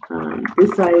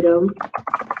this item,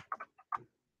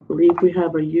 I believe we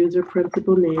have a user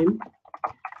principal name.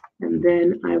 And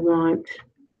then I want,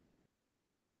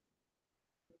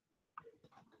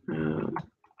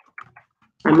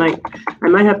 I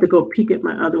might have to go peek at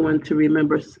my other one to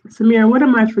remember. Samira, what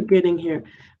am I forgetting here?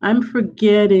 I'm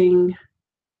forgetting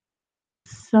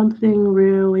something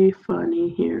really funny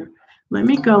here. Let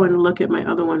me go and look at my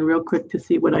other one real quick to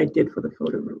see what I did for the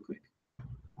photo real quick.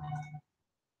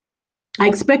 I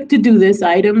expect to do this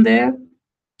item there,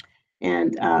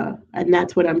 and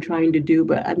that's what I'm trying to do,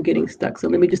 but I'm getting stuck. So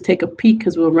let me just take a peek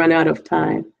because we'll run out of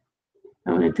time.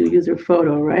 I want to do user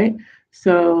photo, right?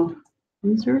 So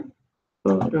user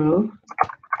photo,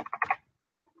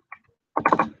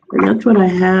 and that's what I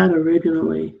had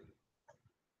originally.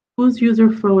 Who's user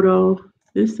photo?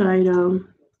 This item.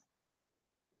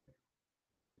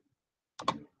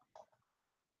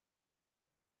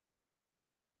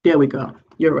 There we go.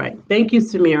 You're right. Thank you,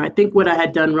 Samir. I think what I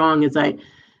had done wrong is I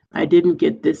didn't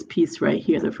get this piece right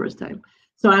here the first time.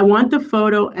 So I want the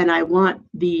photo and I want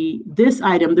this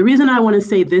item. The reason I want to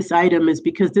say this item is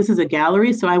because this is a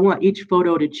gallery, so I want each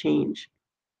photo to change.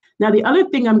 Now, the other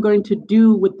thing I'm going to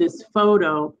do with this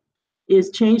photo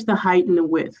is change the height and the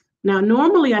width. Now,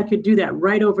 normally I could do that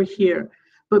right over here,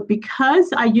 but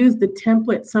because I use the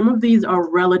template, some of these are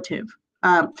relative.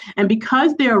 And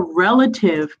because they're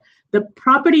relative, the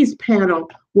properties panel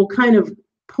will kind of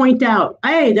point out,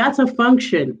 hey, that's a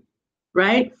function,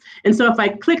 right? And so if I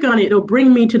click on it, it'll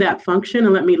bring me to that function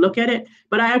and let me look at it,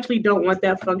 but I actually don't want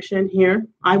that function here.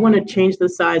 I want to change the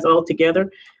size altogether.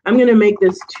 I'm going to make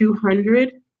this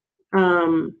 200.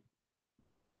 I'm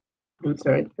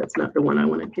sorry, that's not the one I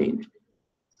want to change.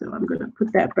 So I'm going to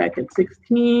put that back at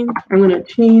 16. I'm going to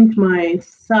change my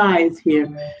size here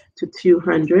to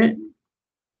 200.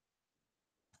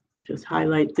 Just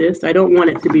highlight this. I don't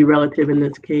want it to be relative in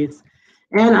this case.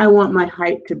 And I want my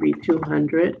height to be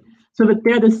 200 so that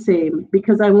they're the same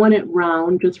because I want it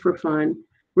round just for fun.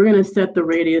 We're going to set the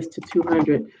radius to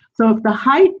 200. So if the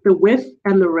height, the width,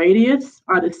 and the radius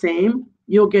are the same,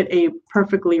 you'll get a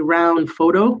perfectly round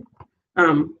photo.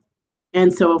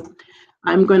 And so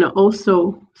I'm going to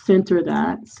also center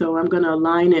that. So I'm going to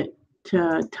align it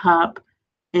to top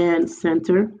and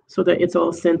center so that it's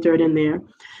all centered in there.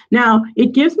 Now,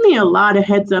 it gives me a lot of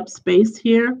heads up space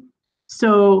here.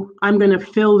 So I'm going to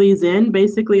fill these in.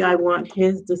 Basically, I want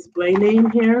his display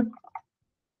name here.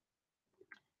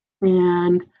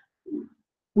 And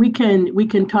we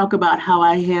can talk about how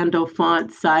I handle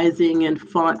font sizing and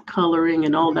font coloring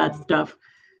and all that stuff.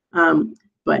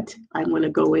 But I'm going to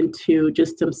go into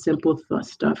just some simple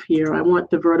stuff here. I want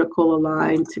the vertical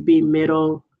align to be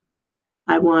middle.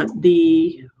 I want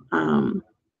the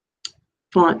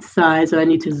font size. I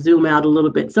need to zoom out a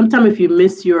little bit. Sometimes if you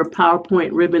miss your PowerPoint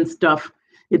ribbon stuff,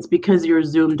 it's because you're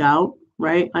zoomed out,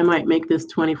 right? I might make this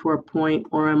 24 point,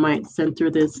 or I might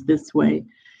center this way.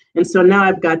 And so now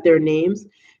I've got their names.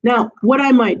 Now, what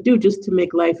I might do just to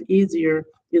make life easier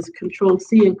is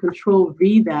Control-C and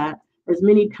Control-V that as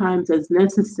many times as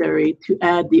necessary to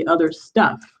add the other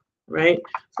stuff, right?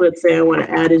 So let's say I want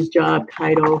to add his job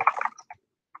title,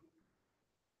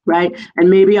 right? And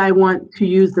maybe I want to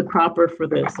use the proper for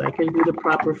this. I can do the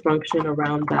proper function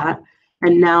around that.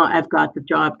 And now I've got the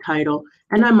job title,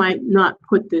 and I might not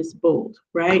put this bold,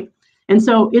 right? And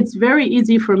so it's very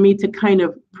easy for me to kind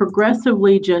of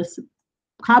progressively just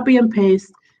copy and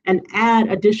paste and add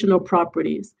additional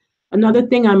properties. Another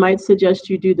thing I might suggest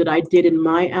you do that I did in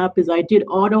my app is I did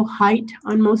auto height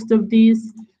on most of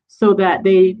these so that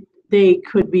they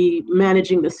could be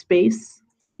managing the space.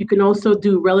 You can also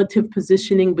do relative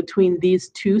positioning between these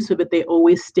two so that they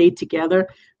always stay together.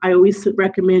 I always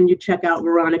recommend you check out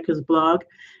Veronica's blog.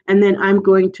 And then I'm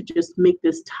going to just make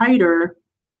this tighter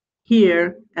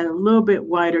here and a little bit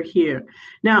wider here.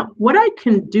 Now, what I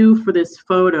can do for this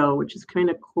photo, which is kind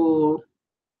of cool.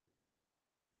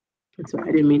 And so I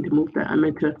didn't mean to move that. I'm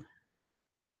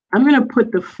going to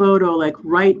put the photo like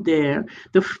right there.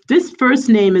 This first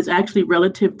name is actually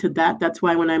relative to that. That's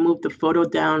why when I move the photo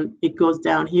down, it goes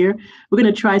down here. We're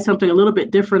going to try something a little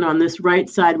bit different on this right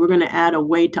side. We're going to add a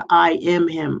way to IM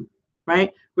him,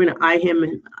 right? We're going to I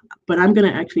him, but I'm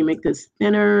going to actually make this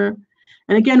thinner.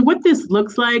 And again, what this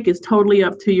looks like is totally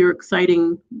up to your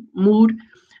exciting mood.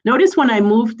 Notice when I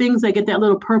move things, I get that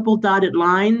little purple dotted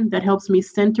line that helps me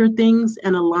center things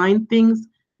and align things.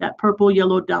 That purple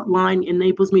yellow dot line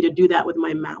enables me to do that with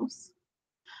my mouse.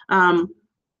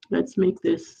 Let's make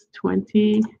this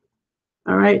 20.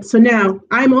 All right, so now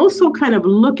I'm also kind of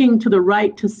looking to the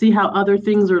right to see how other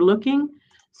things are looking.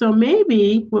 So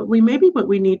maybe what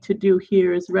we need to do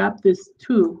here is wrap this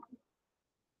 2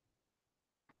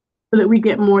 so that we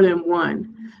get more than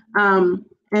one.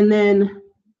 And then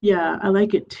Yeah, I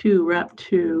like it too, wrap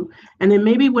two. And then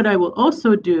maybe what I will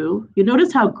also do, you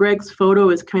notice how Greg's photo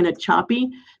is kind of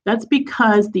choppy? That's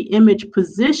because the image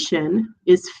position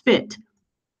is fit.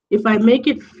 If I make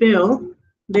it fill,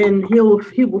 then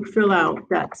he will fill out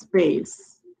that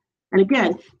space. And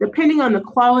again, depending on the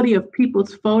quality of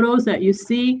people's photos that you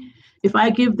see, if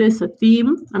I give this a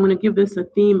theme, I'm going to give this a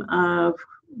theme of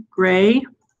gray.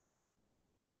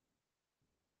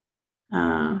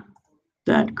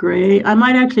 That gray. I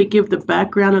might actually give the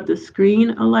background of the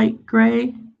screen a light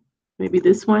gray, maybe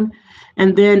this one.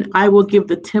 And then I will give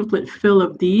the template fill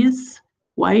of these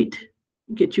white,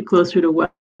 get you closer to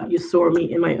what you saw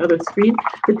me in my other screen.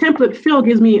 The template fill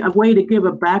gives me a way to give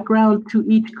a background to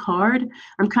each card.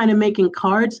 I'm kind of making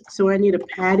cards, so I need a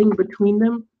padding between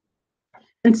them.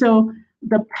 And so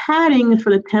the padding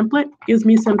for the template gives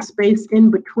me some space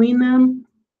in between them.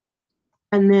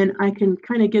 And then I can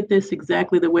kind of get this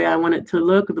exactly the way I want it to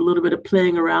look, with a little bit of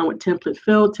playing around with template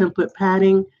fill, template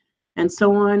padding, and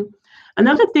so on.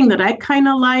 Another thing that I kind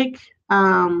of like,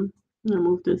 I'm going to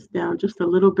move this down just a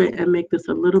little bit and make this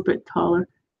a little bit taller.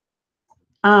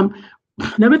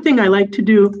 Another thing I like to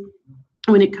do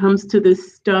when it comes to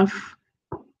this stuff,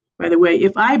 by the way,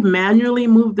 if I manually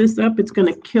move this up, it's going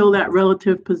to kill that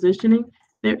relative positioning.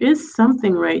 There is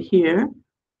something right here.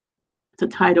 It's a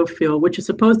title field, which is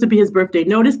supposed to be his birthday.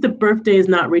 Notice the birthday is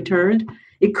not returned.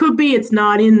 It could be it's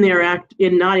not in their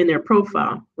not in their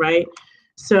profile, right?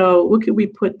 So what could we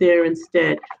put there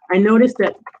instead? I noticed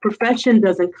that profession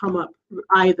doesn't come up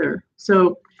either.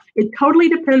 So it totally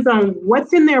depends on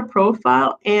what's in their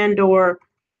profile and or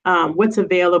what's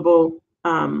available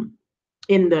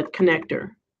in the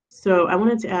connector. So I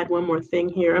wanted to add one more thing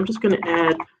here. I'm just going to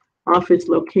add office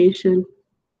location,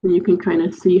 and you can kind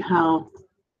of see how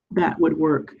that would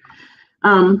work.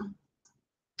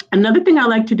 Another thing I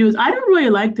like to do is, I don't really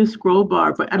like the scroll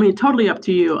bar, but I mean, totally up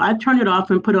to you. I turn it off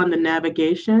and put on the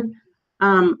navigation.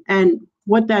 And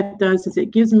what that does is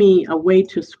it gives me a way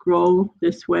to scroll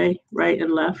this way, right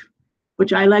and left,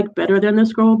 which I like better than the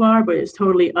scroll bar, but it's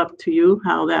totally up to you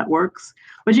how that works.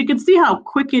 But you can see how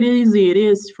quick and easy it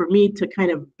is for me to kind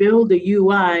of build a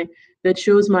UI that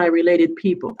shows my related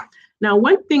people. Now,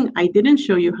 one thing I didn't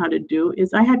show you how to do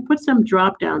is I had put some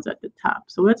drop downs at the top.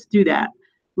 So let's do that.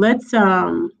 Let's,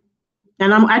 and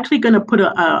I'm actually going to put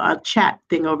a chat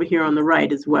thing over here on the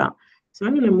right as well. So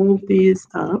I'm going to move these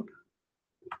up.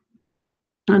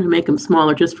 I'm going to make them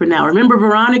smaller just for now. Remember,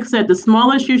 Veronica said the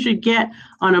smallest you should get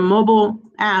on a mobile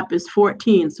app is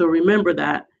 14. So remember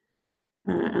that.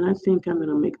 And I think I'm going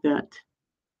to make that.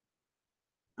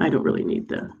 I don't really need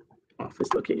the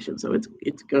office location, so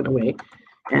it's gone away.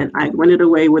 And I went it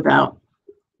away without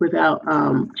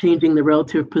changing the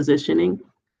relative positioning.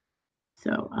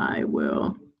 So I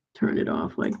will turn it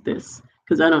off like this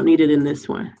because I don't need it in this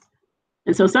one.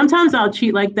 And so sometimes I'll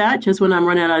cheat like that just when I'm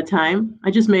running out of time.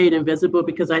 I just made it invisible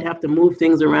because I'd have to move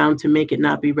things around to make it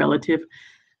not be relative.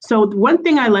 So one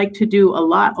thing I like to do a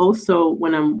lot also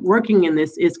when I'm working in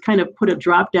this is kind of put a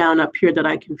drop down up here that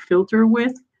I can filter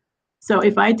with. So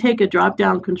if I take a drop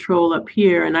down control up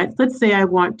here and let's say I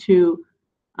want to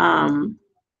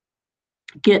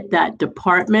get that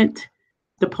departments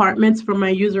from my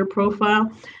user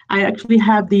profile, I actually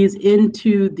have these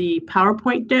into the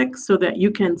PowerPoint deck so that you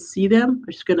can see them.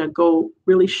 I'm just going to go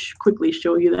really quickly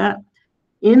show you that.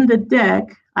 In the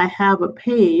deck, I have a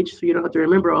page, so you don't have to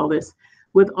remember all this,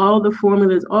 with all the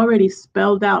formulas already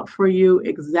spelled out for you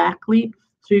exactly,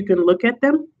 so you can look at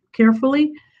them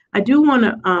carefully. I do want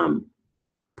to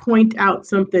point out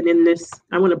something in this.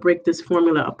 I want to break this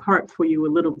formula apart for you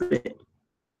a little bit.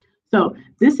 So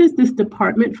this is this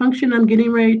department function I'm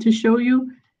getting ready to show you,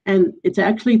 and it's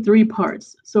actually 3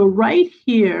 parts. So right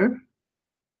here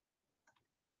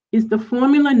is the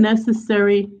formula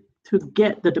necessary to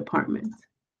get the department,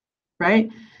 right?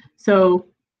 So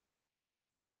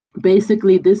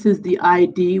basically this is the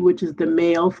ID, which is the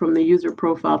mail from the user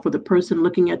profile for the person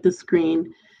looking at the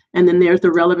screen. And then there's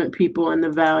the relevant people and the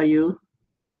value.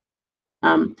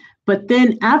 But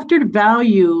then after the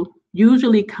value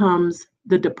usually comes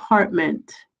the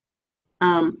department,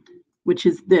 which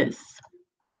is this.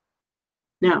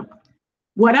 Now,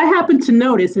 what I happen to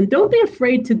notice, and don't be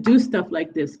afraid to do stuff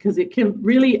like this because it can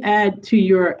really add to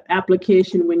your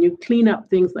application when you clean up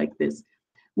things like this.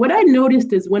 What I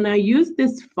noticed is when I used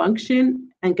this function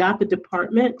and got the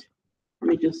department, let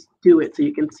me just do it so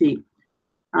you can see.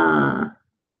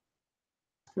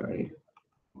 Sorry.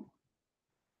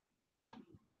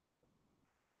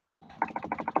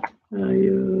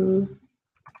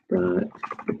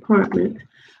 Department.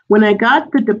 When I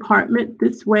got the department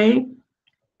this way,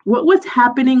 what was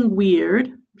happening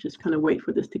weird, just kind of wait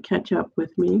for this to catch up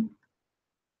with me.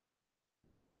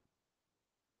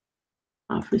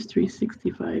 Office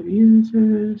 365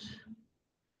 users,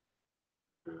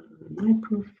 my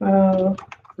profile,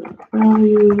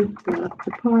 value,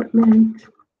 department,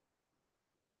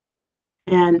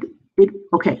 and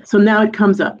okay, so now it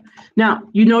comes up. Now,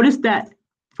 you notice that,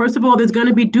 first of all, there's going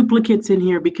to be duplicates in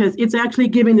here because it's actually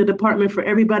giving the department for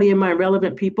everybody in my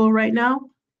relevant people right now.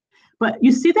 But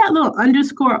you see that little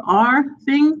 _R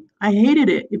thing? I hated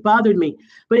it. It bothered me.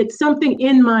 But it's something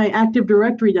in my Active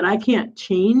Directory that I can't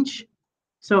change.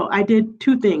 So I did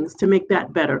two things to make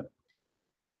that better.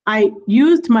 I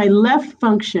used my left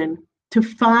function to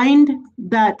find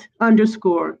that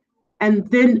underscore and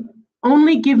then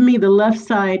only give me the left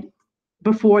side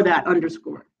before that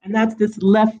underscore. And that's this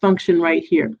left function right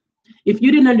here. If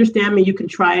you didn't understand me, you can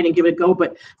try it and give it a go.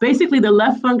 But basically, the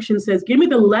left function says, give me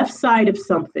the left side of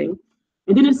something.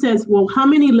 And then it says, well, how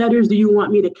many letters do you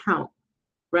want me to count,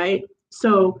 right?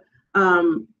 So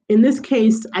in this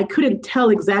case, I couldn't tell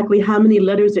exactly how many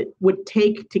letters it would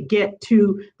take to get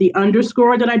to the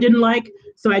underscore that I didn't like.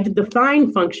 So I did the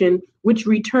find function, which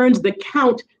returns the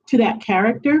count to that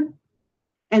character.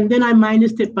 And then I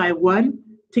minused it by 1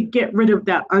 to get rid of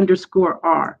that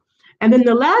 _R. And then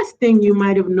the last thing you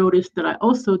might have noticed that I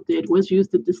also did was use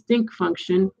the distinct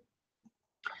function.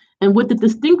 And what the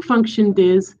distinct function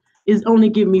does is only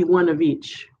give me one of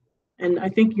each. And I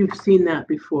think you've seen that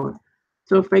before.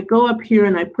 So if I go up here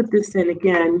and I put this in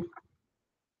again,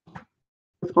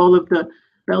 with all of the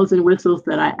bells and whistles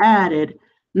that I added,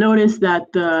 notice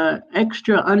that the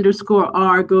extra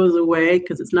 _R goes away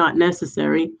because it's not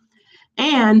necessary.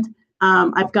 And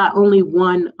I've got only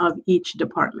one of each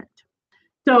department.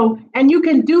 So, and you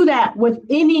can do that with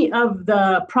any of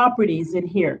the properties in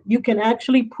here. You can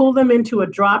actually pull them into a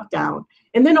drop down,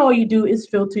 and then all you do is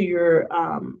filter your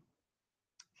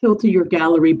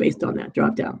gallery based on that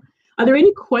drop down. Are there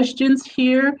any questions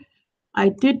here? I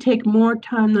did take more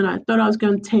time than I thought I was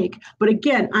going to take, but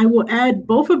again, I will add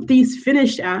both of these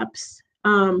finished apps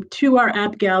to our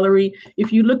app gallery.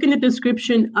 If you look in the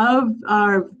description of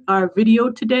our video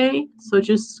today, so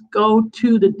just go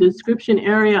to the description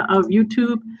area of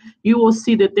YouTube, you will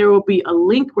see that there will be a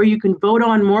link where you can vote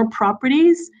on more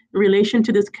properties in relation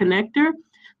to this connector.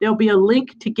 There'll be a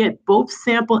link to get both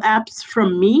sample apps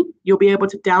from me. You'll be able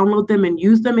to download them and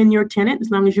use them in your tenant as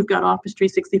long as you've got Office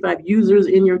 365 users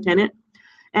in your tenant.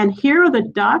 And here are the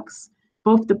docs,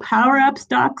 both the PowerApps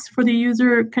docs for the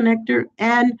user connector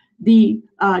and the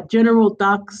general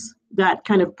docs that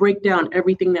kind of break down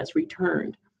everything that's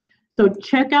returned. So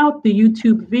check out the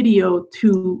YouTube video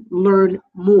to learn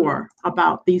more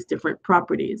about these different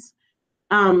properties.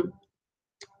 One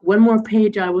more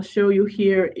page I will show you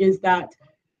here is that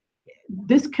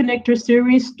this connector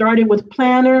series started with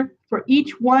Planner. For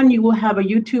each one, you will have a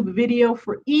YouTube video.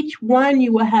 For each one,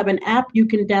 you will have an app you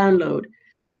can download.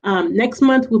 Next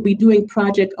month, we'll be doing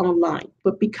Project Online.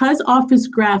 But because Office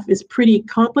Graph is pretty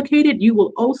complicated, you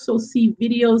will also see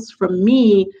videos from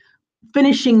me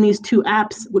finishing these two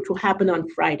apps, which will happen on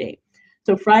Friday.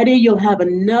 So Friday, you'll have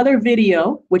another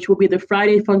video, which will be the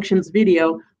Friday Functions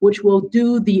video, which will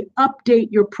do the update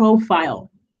your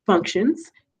profile functions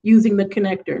using the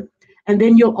connector. And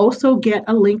then you'll also get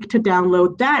a link to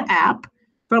download that app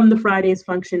from the Friday's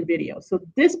function video. So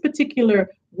this particular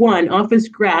one, Office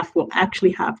Graph, will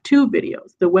actually have two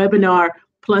videos, the webinar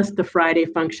plus the Friday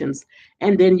functions.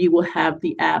 And then you will have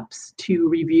the apps to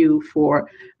review for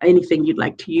anything you'd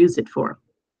like to use it for.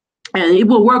 And it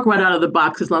will work right out of the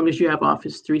box as long as you have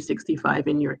Office 365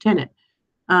 in your tenant.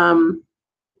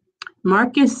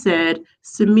 Marcus said,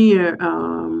 Samir,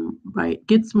 right,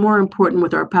 gets more important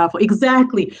with our powerful.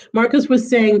 Exactly. Marcus was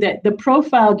saying that the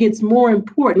profile gets more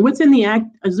important. What's in the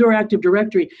Azure Active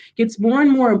Directory gets more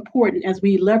and more important as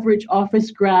we leverage Office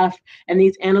Graph and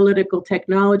these analytical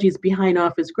technologies behind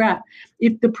Office Graph.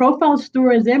 If the profile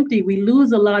store is empty, we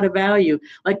lose a lot of value.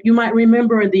 Like you might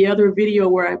remember in the other video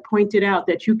where I pointed out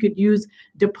that you could use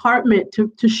department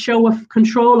to show a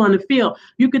control on the field.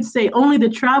 You could say only the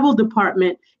travel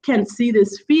department can see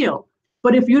this field.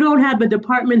 But if you don't have the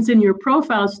departments in your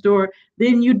profile store,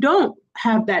 then you don't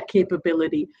have that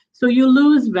capability. So you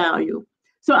lose value.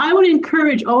 So I would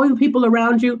encourage all the people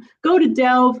around you, go to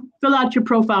Delve, fill out your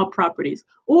profile properties.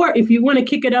 Or if you want to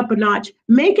kick it up a notch,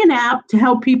 make an app to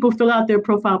help people fill out their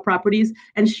profile properties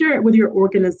and share it with your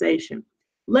organization.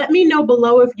 Let me know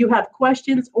below if you have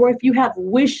questions or if you have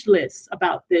wish lists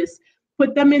about this.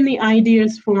 Put them in the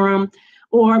ideas forum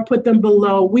or put them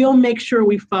below. We'll make sure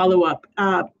we follow up.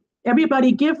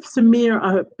 Everybody give Samir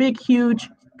a big, huge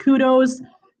kudos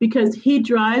because he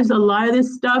drives a lot of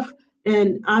this stuff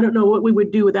and I don't know what we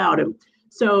would do without him.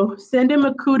 So send him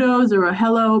a kudos or a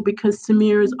hello because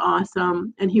Samir is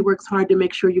awesome and he works hard to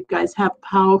make sure you guys have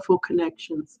powerful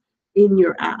connections in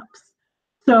your apps.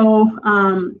 So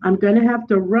I'm going to have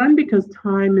to run because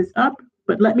time is up,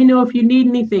 but let me know if you need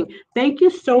anything. Thank you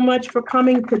so much for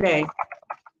coming today.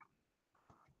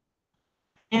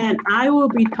 And I will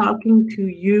be talking to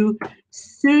you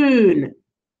soon.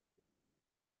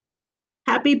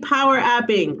 Happy power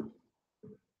apping.